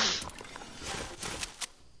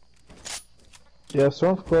 Yeah,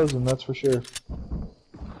 storm's closing, that's for sure.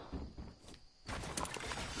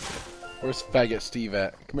 Where's Faggot Steve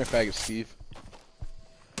at? Come here, Faggot Steve.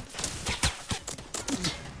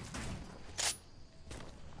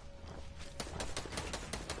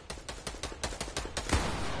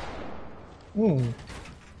 Hmm.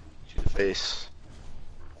 Shoot the face.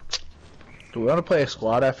 Do we want to play a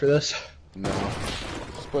squad after this? No.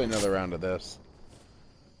 Let's play another round of this.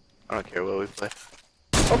 I don't care what we play.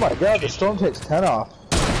 Oh my god, the storm takes 10 off.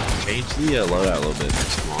 Change the loadout a little bit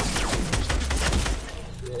next month.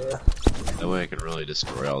 Yeah. That way I can really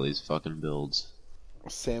destroy all these fucking builds.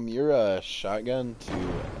 Sam, you're a shotgun to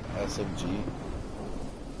SMG.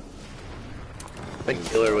 I think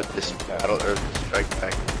killer with this battle or this strike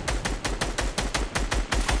back.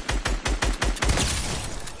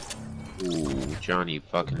 Ooh, Johnny, you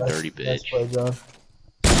fucking dirty Nice bitch. play, John.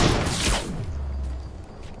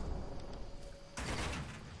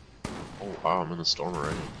 Oh wow, I'm in the storm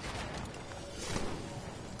already.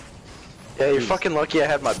 Yeah, you're fucking lucky I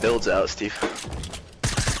had my builds out, Steve.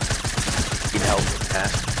 Need help, man.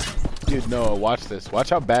 Dude, Noah, watch this.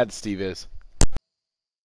 Watch how bad Steve is.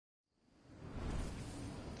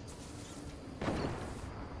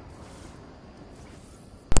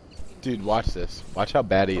 Dude, watch this. Watch how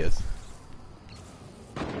bad he is.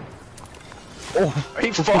 Are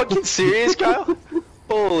you fucking serious, Kyle?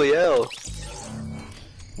 Holy hell.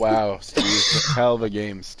 Wow, Steve. Hell of a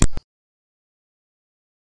game, Steve.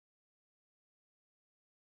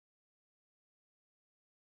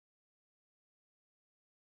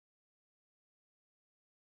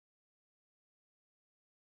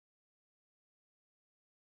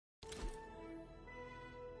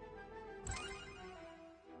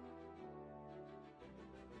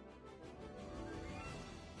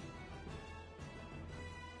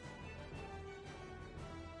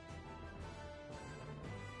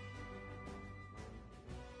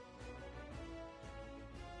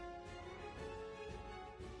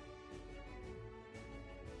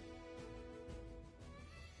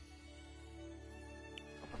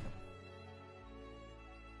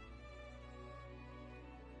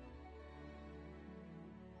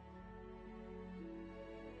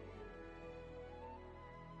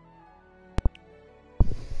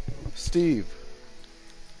 Steve.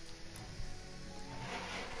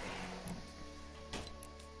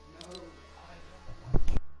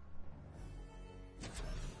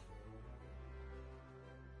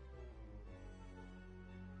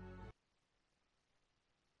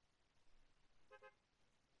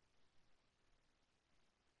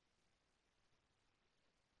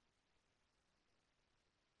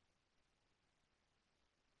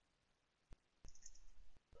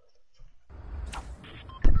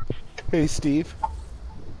 Hey, Steve.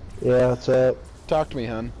 Yeah, what's up? Talk to me,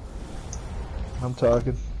 hun. I'm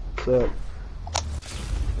talking. What's up?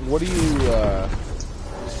 What are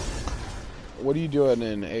you doing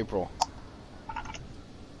in April?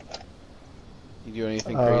 You do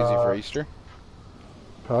anything crazy for Easter?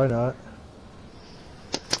 Probably not.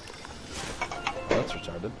 Oh, that's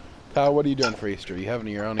retarded. Kyle, what are you doing for Easter? You having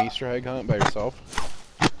your own Easter egg hunt by yourself?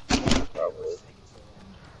 Probably.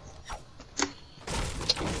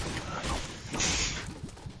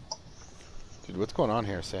 Dude, what's going on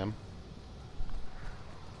here, Sam?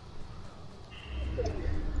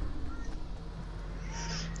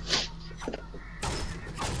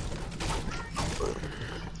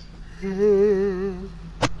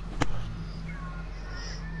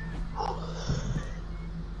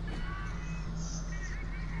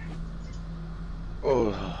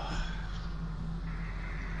 Oh.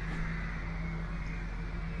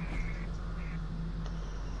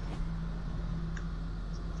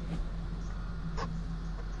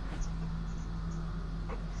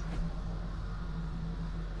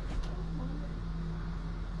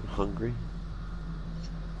 hungry.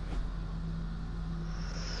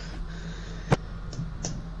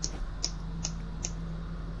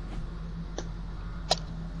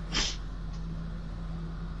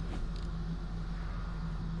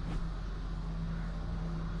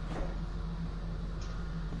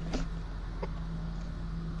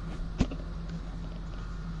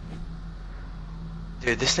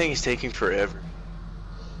 Dude, this thing is taking forever.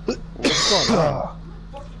 What's going on?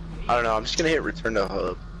 I don't know, I'm just gonna hit return to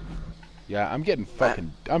hub. Yeah, I'm getting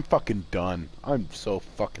fucking. I'm fucking done. I'm so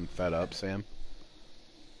fucking fed up, Sam.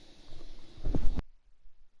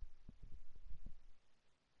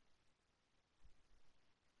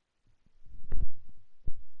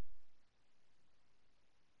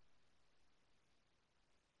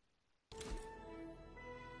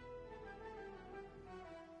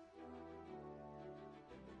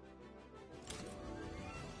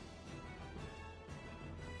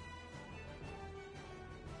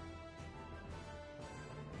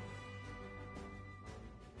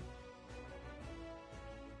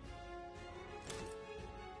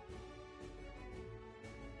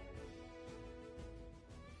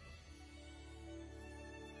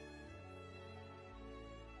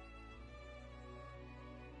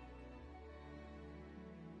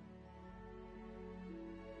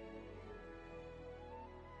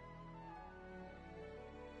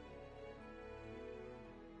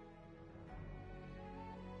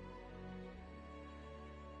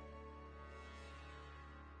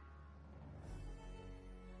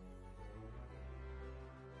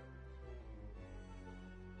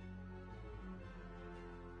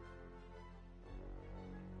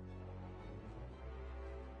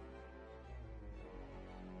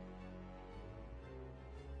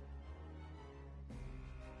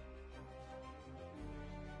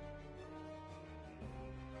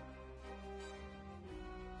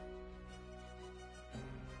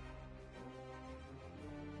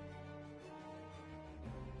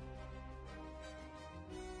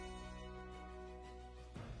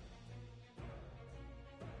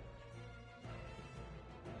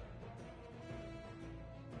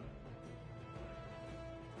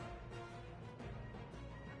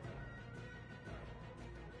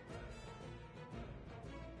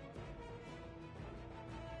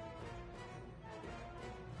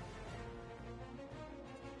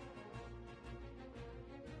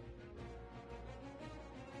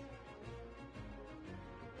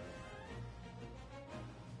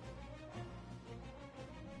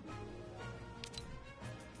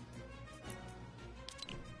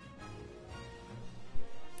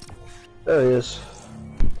 There he is.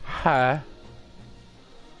 Hi.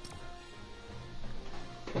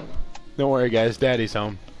 Don't worry, guys. Daddy's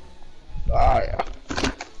home. Ah, yeah.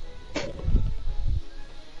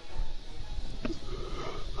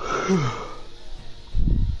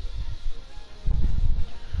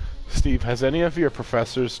 Steve, has any of your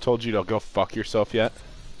professors told you to go fuck yourself yet?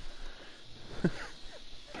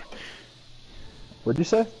 What'd you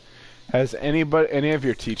say? Has any of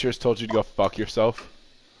your teachers told you to go fuck yourself?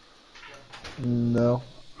 No.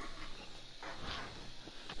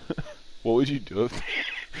 What would you do if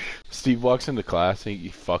Steve walks into class and he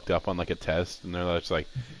fucked up on like a test and they're just like,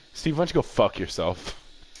 Steve, why don't you go fuck yourself?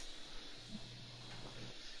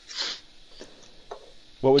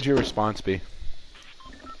 What would your response be?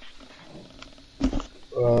 I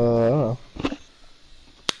don't know.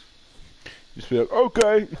 Just be like,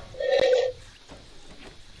 okay.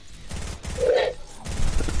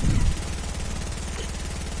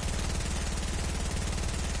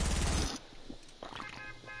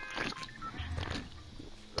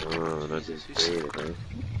 Oh, that's his favorite, huh?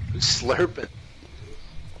 Who's slurping?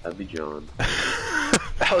 That'd be John.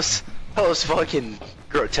 That was fucking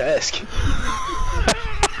grotesque. He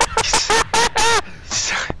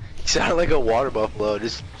sounded like a water buffalo,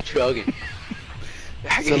 just chugging.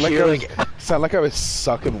 I could Sound like I was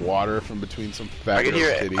sucking water from between some fat I could hear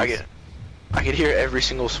girls' it. titties. I could hear every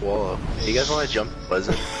single swallow. Hey, you guys want to jump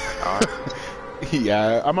Pleasant?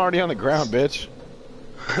 Yeah, I'm already on the ground, bitch.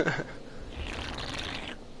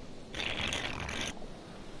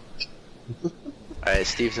 Alright,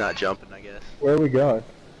 Steve's not jumping, I guess. Where are we going?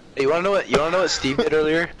 Hey, you wanna know what Steve did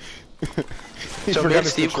earlier? He So me forgot and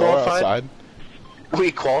his Steve controller qualified? outside.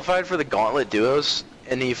 We qualified for the Gauntlet Duos,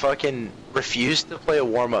 and he fucking refused to play a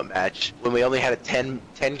warm-up match when we only had a 10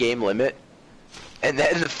 game limit. And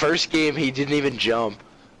then in the first game, he didn't even jump.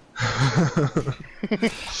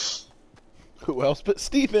 Who else but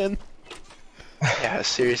Steven? Yeah,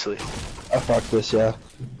 seriously. I fucked this, yeah.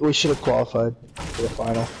 We should have qualified for the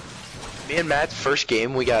final. Me and Matt's first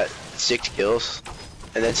game, we got 6 kills.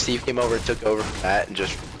 And then Steve came over and took over from Matt and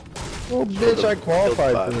just Oh, bitch, I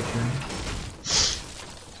qualified for five. the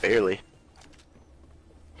thing. Barely.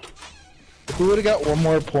 If we would have got one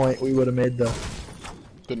more point, we would have made the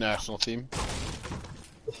national team.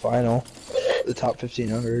 final. The top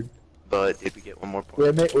 1500. But did we get one more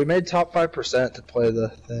point? We made top 5% to play the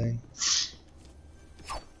thing.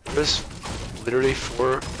 There's literally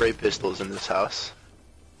 4 great pistols in this house.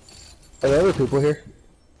 Are there other people here?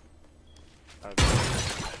 Um,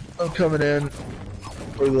 I'm coming in.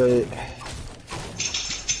 We're late.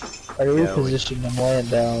 I repositioned them laying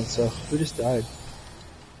down, so we just died.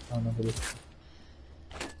 I don't know who this.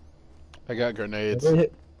 I got grenades. Somebody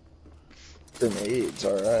hit grenades,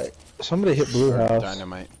 alright. Somebody hit blue house.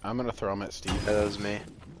 Dynamite. I'm gonna throw them at Steve. Yeah, that was me.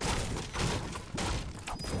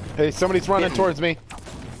 Hey, somebody's running towards me.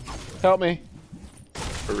 Help me.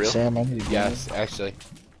 For real? Sam, I need to Yes, actually.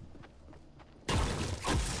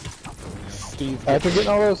 Steve, After getting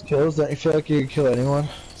all those kills, don't you feel like you could kill anyone?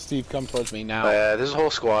 Steve, come towards me now. There's a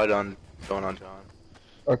whole squad going on John.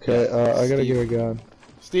 Okay, I gotta Steve. get a gun.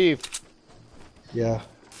 Steve, Yeah.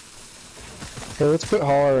 Hey, let's quit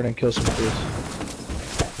hollering and kill some trees.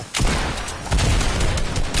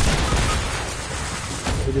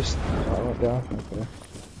 We just went down. Okay.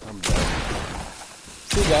 I'm dead.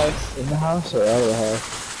 See you guys. In the house or out of the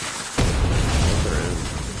house?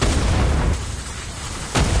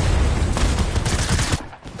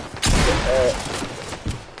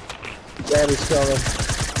 Daddy's coming.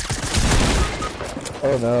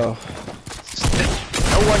 Oh no.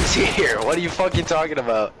 No one's here. What are you fucking talking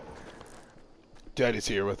about? Daddy's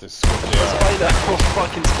here with his. Let's fight the whole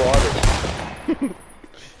fucking squad.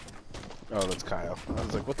 Oh, that's Kyle. I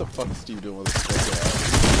was like, what the fuck is Steve doing with his stroke?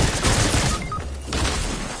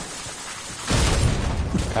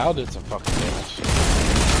 Kyle did some fucking damage.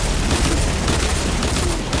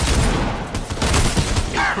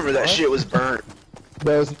 Remember that shit was burnt.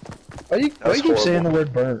 That was. Why do you was keep saying the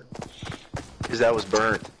horrible. word burnt? Because that was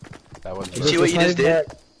burnt. That was. You see what you just did?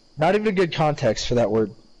 Not even good context for that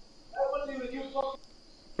word.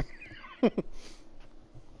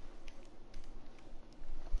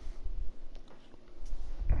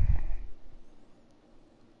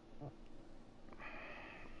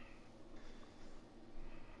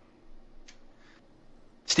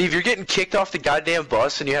 Steve, you're getting kicked off the goddamn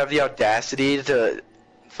bus and you have the audacity to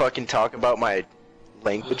fucking talk about my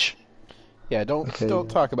language. Yeah, don't Okay.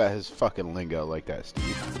 talk about his fucking lingo like that, Steve.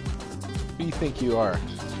 Who do you think you are?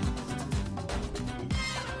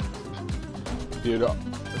 Dude,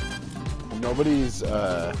 nobody's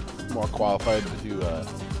more qualified to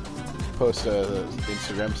post a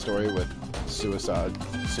Instagram story with Suicide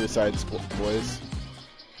Boys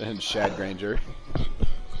than Shad Granger.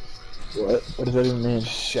 What? What does that even mean?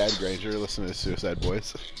 Shad Granger, listen to Suicide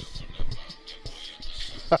Boys.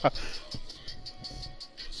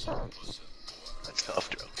 That's tough,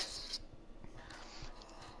 Joe.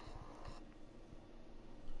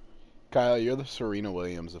 Kyle, you're the Serena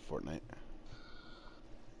Williams of Fortnite.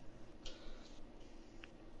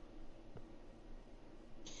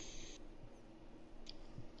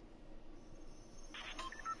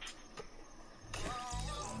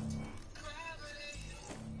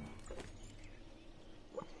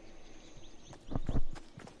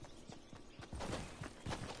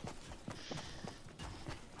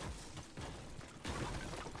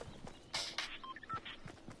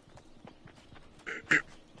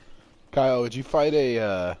 Kyle, would you fight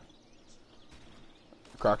a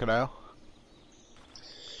crocodile?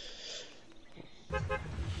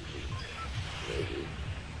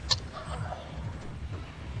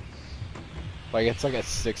 Like, it's like a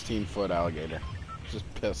 16-foot alligator. Just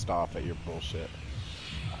pissed off at your bullshit.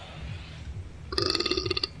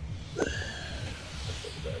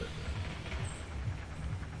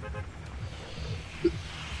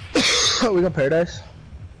 We got Paradise?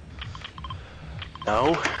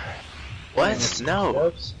 No? What? No.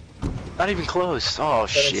 Steps? Not even close. Oh,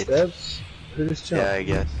 7 shit. steps? Who just jumped? Yeah, I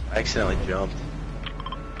guess. I accidentally jumped.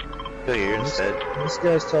 Go here instead. This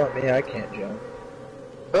guy's telling me I can't jump.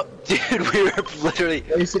 Oh, dude, we were literally...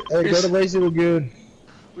 Lazy, hey, go to Lazy Lagoon.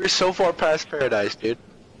 We were so far past paradise, dude.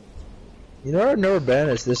 You know, I've never been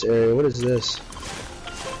as this area. What is this?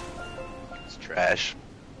 It's trash.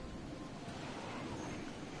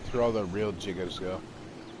 That's where all the real jiggers go.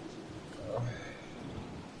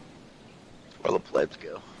 Where the plebs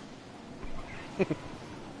go.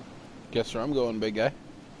 Guess where I'm going, big guy?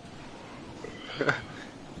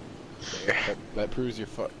 There. That proves your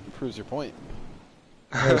point.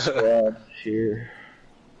 No squad here.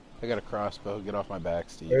 I got a crossbow. Get off my back,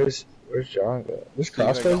 Steve. Where's John go? There's Steve, I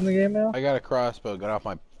crossbows got- in the game now? I got a crossbow. Get off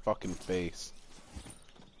my fucking face.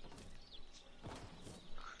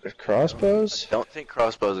 There's crossbows? Don't think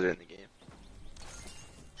crossbows are in the game.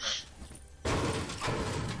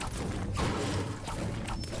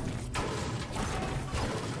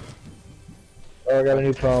 Oh, I got a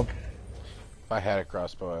new pump. If I had a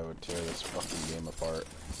crossbow, I would tear this fucking game apart.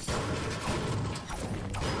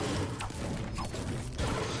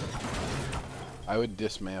 I would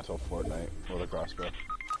dismantle Fortnite with a crossbow.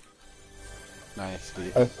 Nice,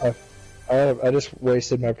 Steve. I just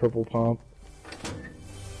wasted my purple pump.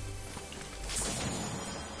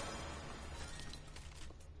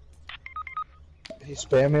 He's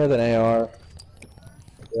spammier than AR.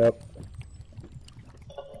 Yep.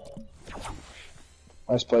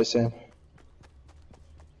 Nice play, Sam.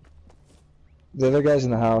 The other guy's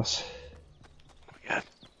in the house. Oh my god.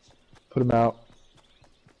 Put him out.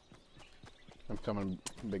 I'm coming,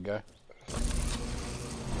 big guy.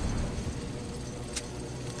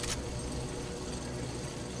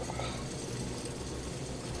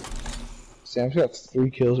 Sam's got 3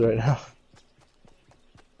 kills right now.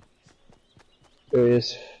 There he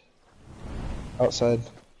is. Outside.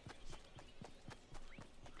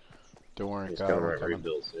 Don't worry, He's Kyle. got We're right coming.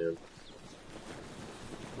 rebuild soon.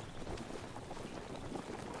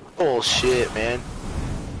 Bullshit, man.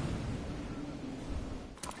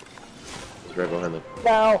 He's right behind them.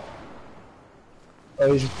 Now.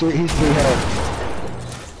 Oh, he's 3 health.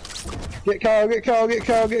 Get Kyle, get Kyle, get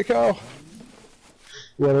Kyle, get Kyle.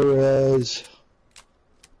 Whatever it is.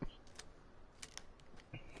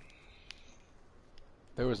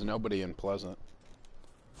 There was nobody in Pleasant.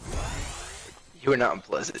 You were not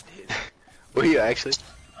unpleasant, dude. Were you actually?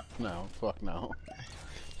 No, fuck no.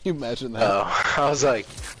 You imagine that? Oh, I was like,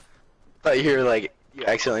 thought you were like, you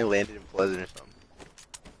accidentally landed in Pleasant or something.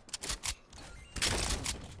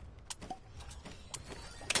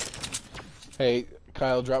 Hey,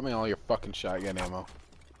 Kyle, drop me all your fucking shotgun ammo.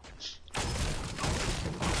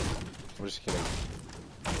 I'm just kidding.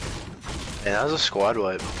 Man, that was a squad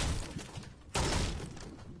wipe.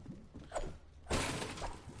 I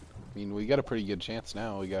mean, we got a pretty good chance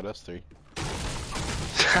now. We got us 3.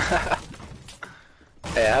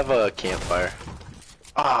 Hey, I have a campfire.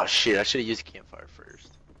 Oh shit, I should have used a campfire first.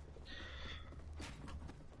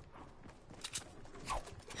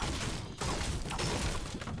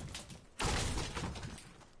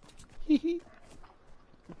 You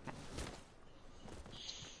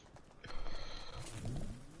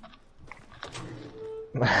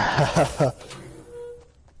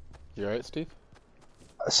alright, Steve?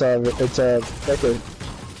 So it's like a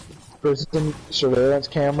prison surveillance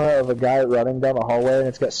camera of a guy running down the hallway, and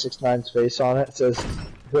it's got 6ix9ine's face on it. It says,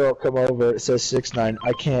 "Girl, come over." It says 6ix9ine.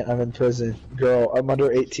 "I can't. I'm in prison." "Girl, I'm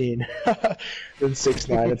under 18." Then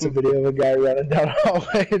 6ix9ine. It's a video of a guy running down a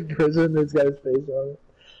hallway in prison. It's got his face on it.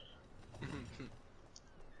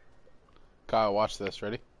 Kyle, watch this.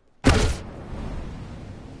 Ready?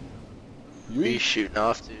 Who are you shooting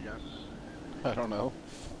off to, John? I don't know.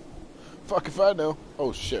 Fuck if I know.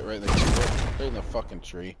 Oh shit, right in the fucking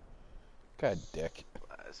tree. God dick.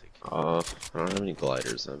 Classic. I don't have any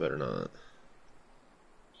gliders. I better not.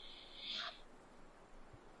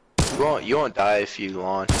 You won't die if you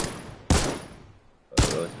launch. Oh,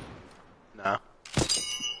 really? No.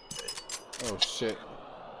 Oh shit.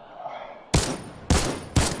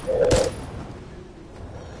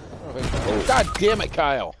 Oh, God damn it,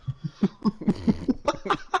 Kyle!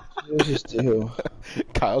 What did you just do?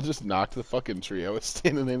 Kyle just knocked the fucking tree I was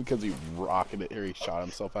standing in because he rocketed it, or he shot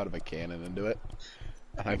himself out of a cannon into it.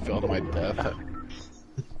 And I fell to my death.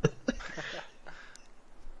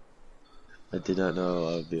 I did not know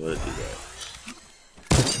I would be able to do that.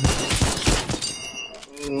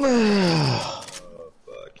 Oh,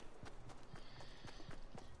 fuck.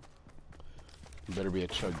 You better be a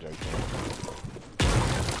chug jug.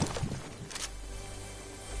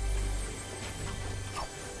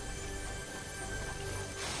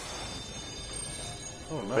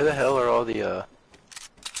 Oh, no. Where the hell are all the where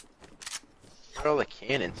are all the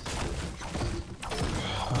cannons?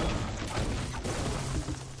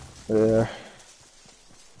 There.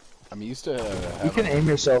 I'm used to having You can aim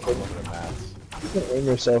yourself in. limited mats. You can aim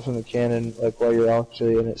yourself in the cannon like while you're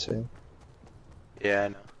actually in it, Sam. Yeah, I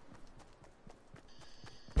know.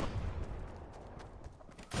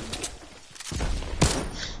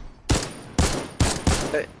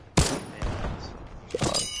 Hey.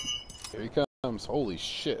 Here he comes. Holy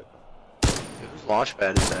shit. Whose launch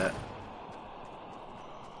pad is that?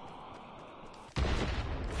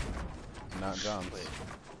 Not John's. Wait.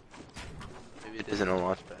 Maybe it isn't a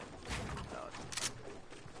launch pad. No, it's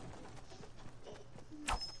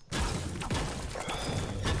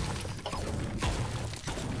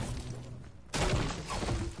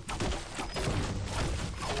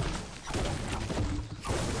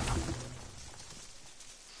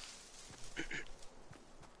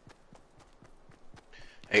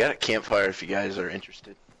I got a campfire if you guys are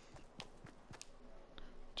interested.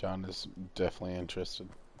 John is definitely interested.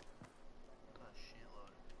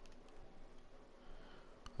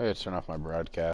 I gotta turn off my broadcast.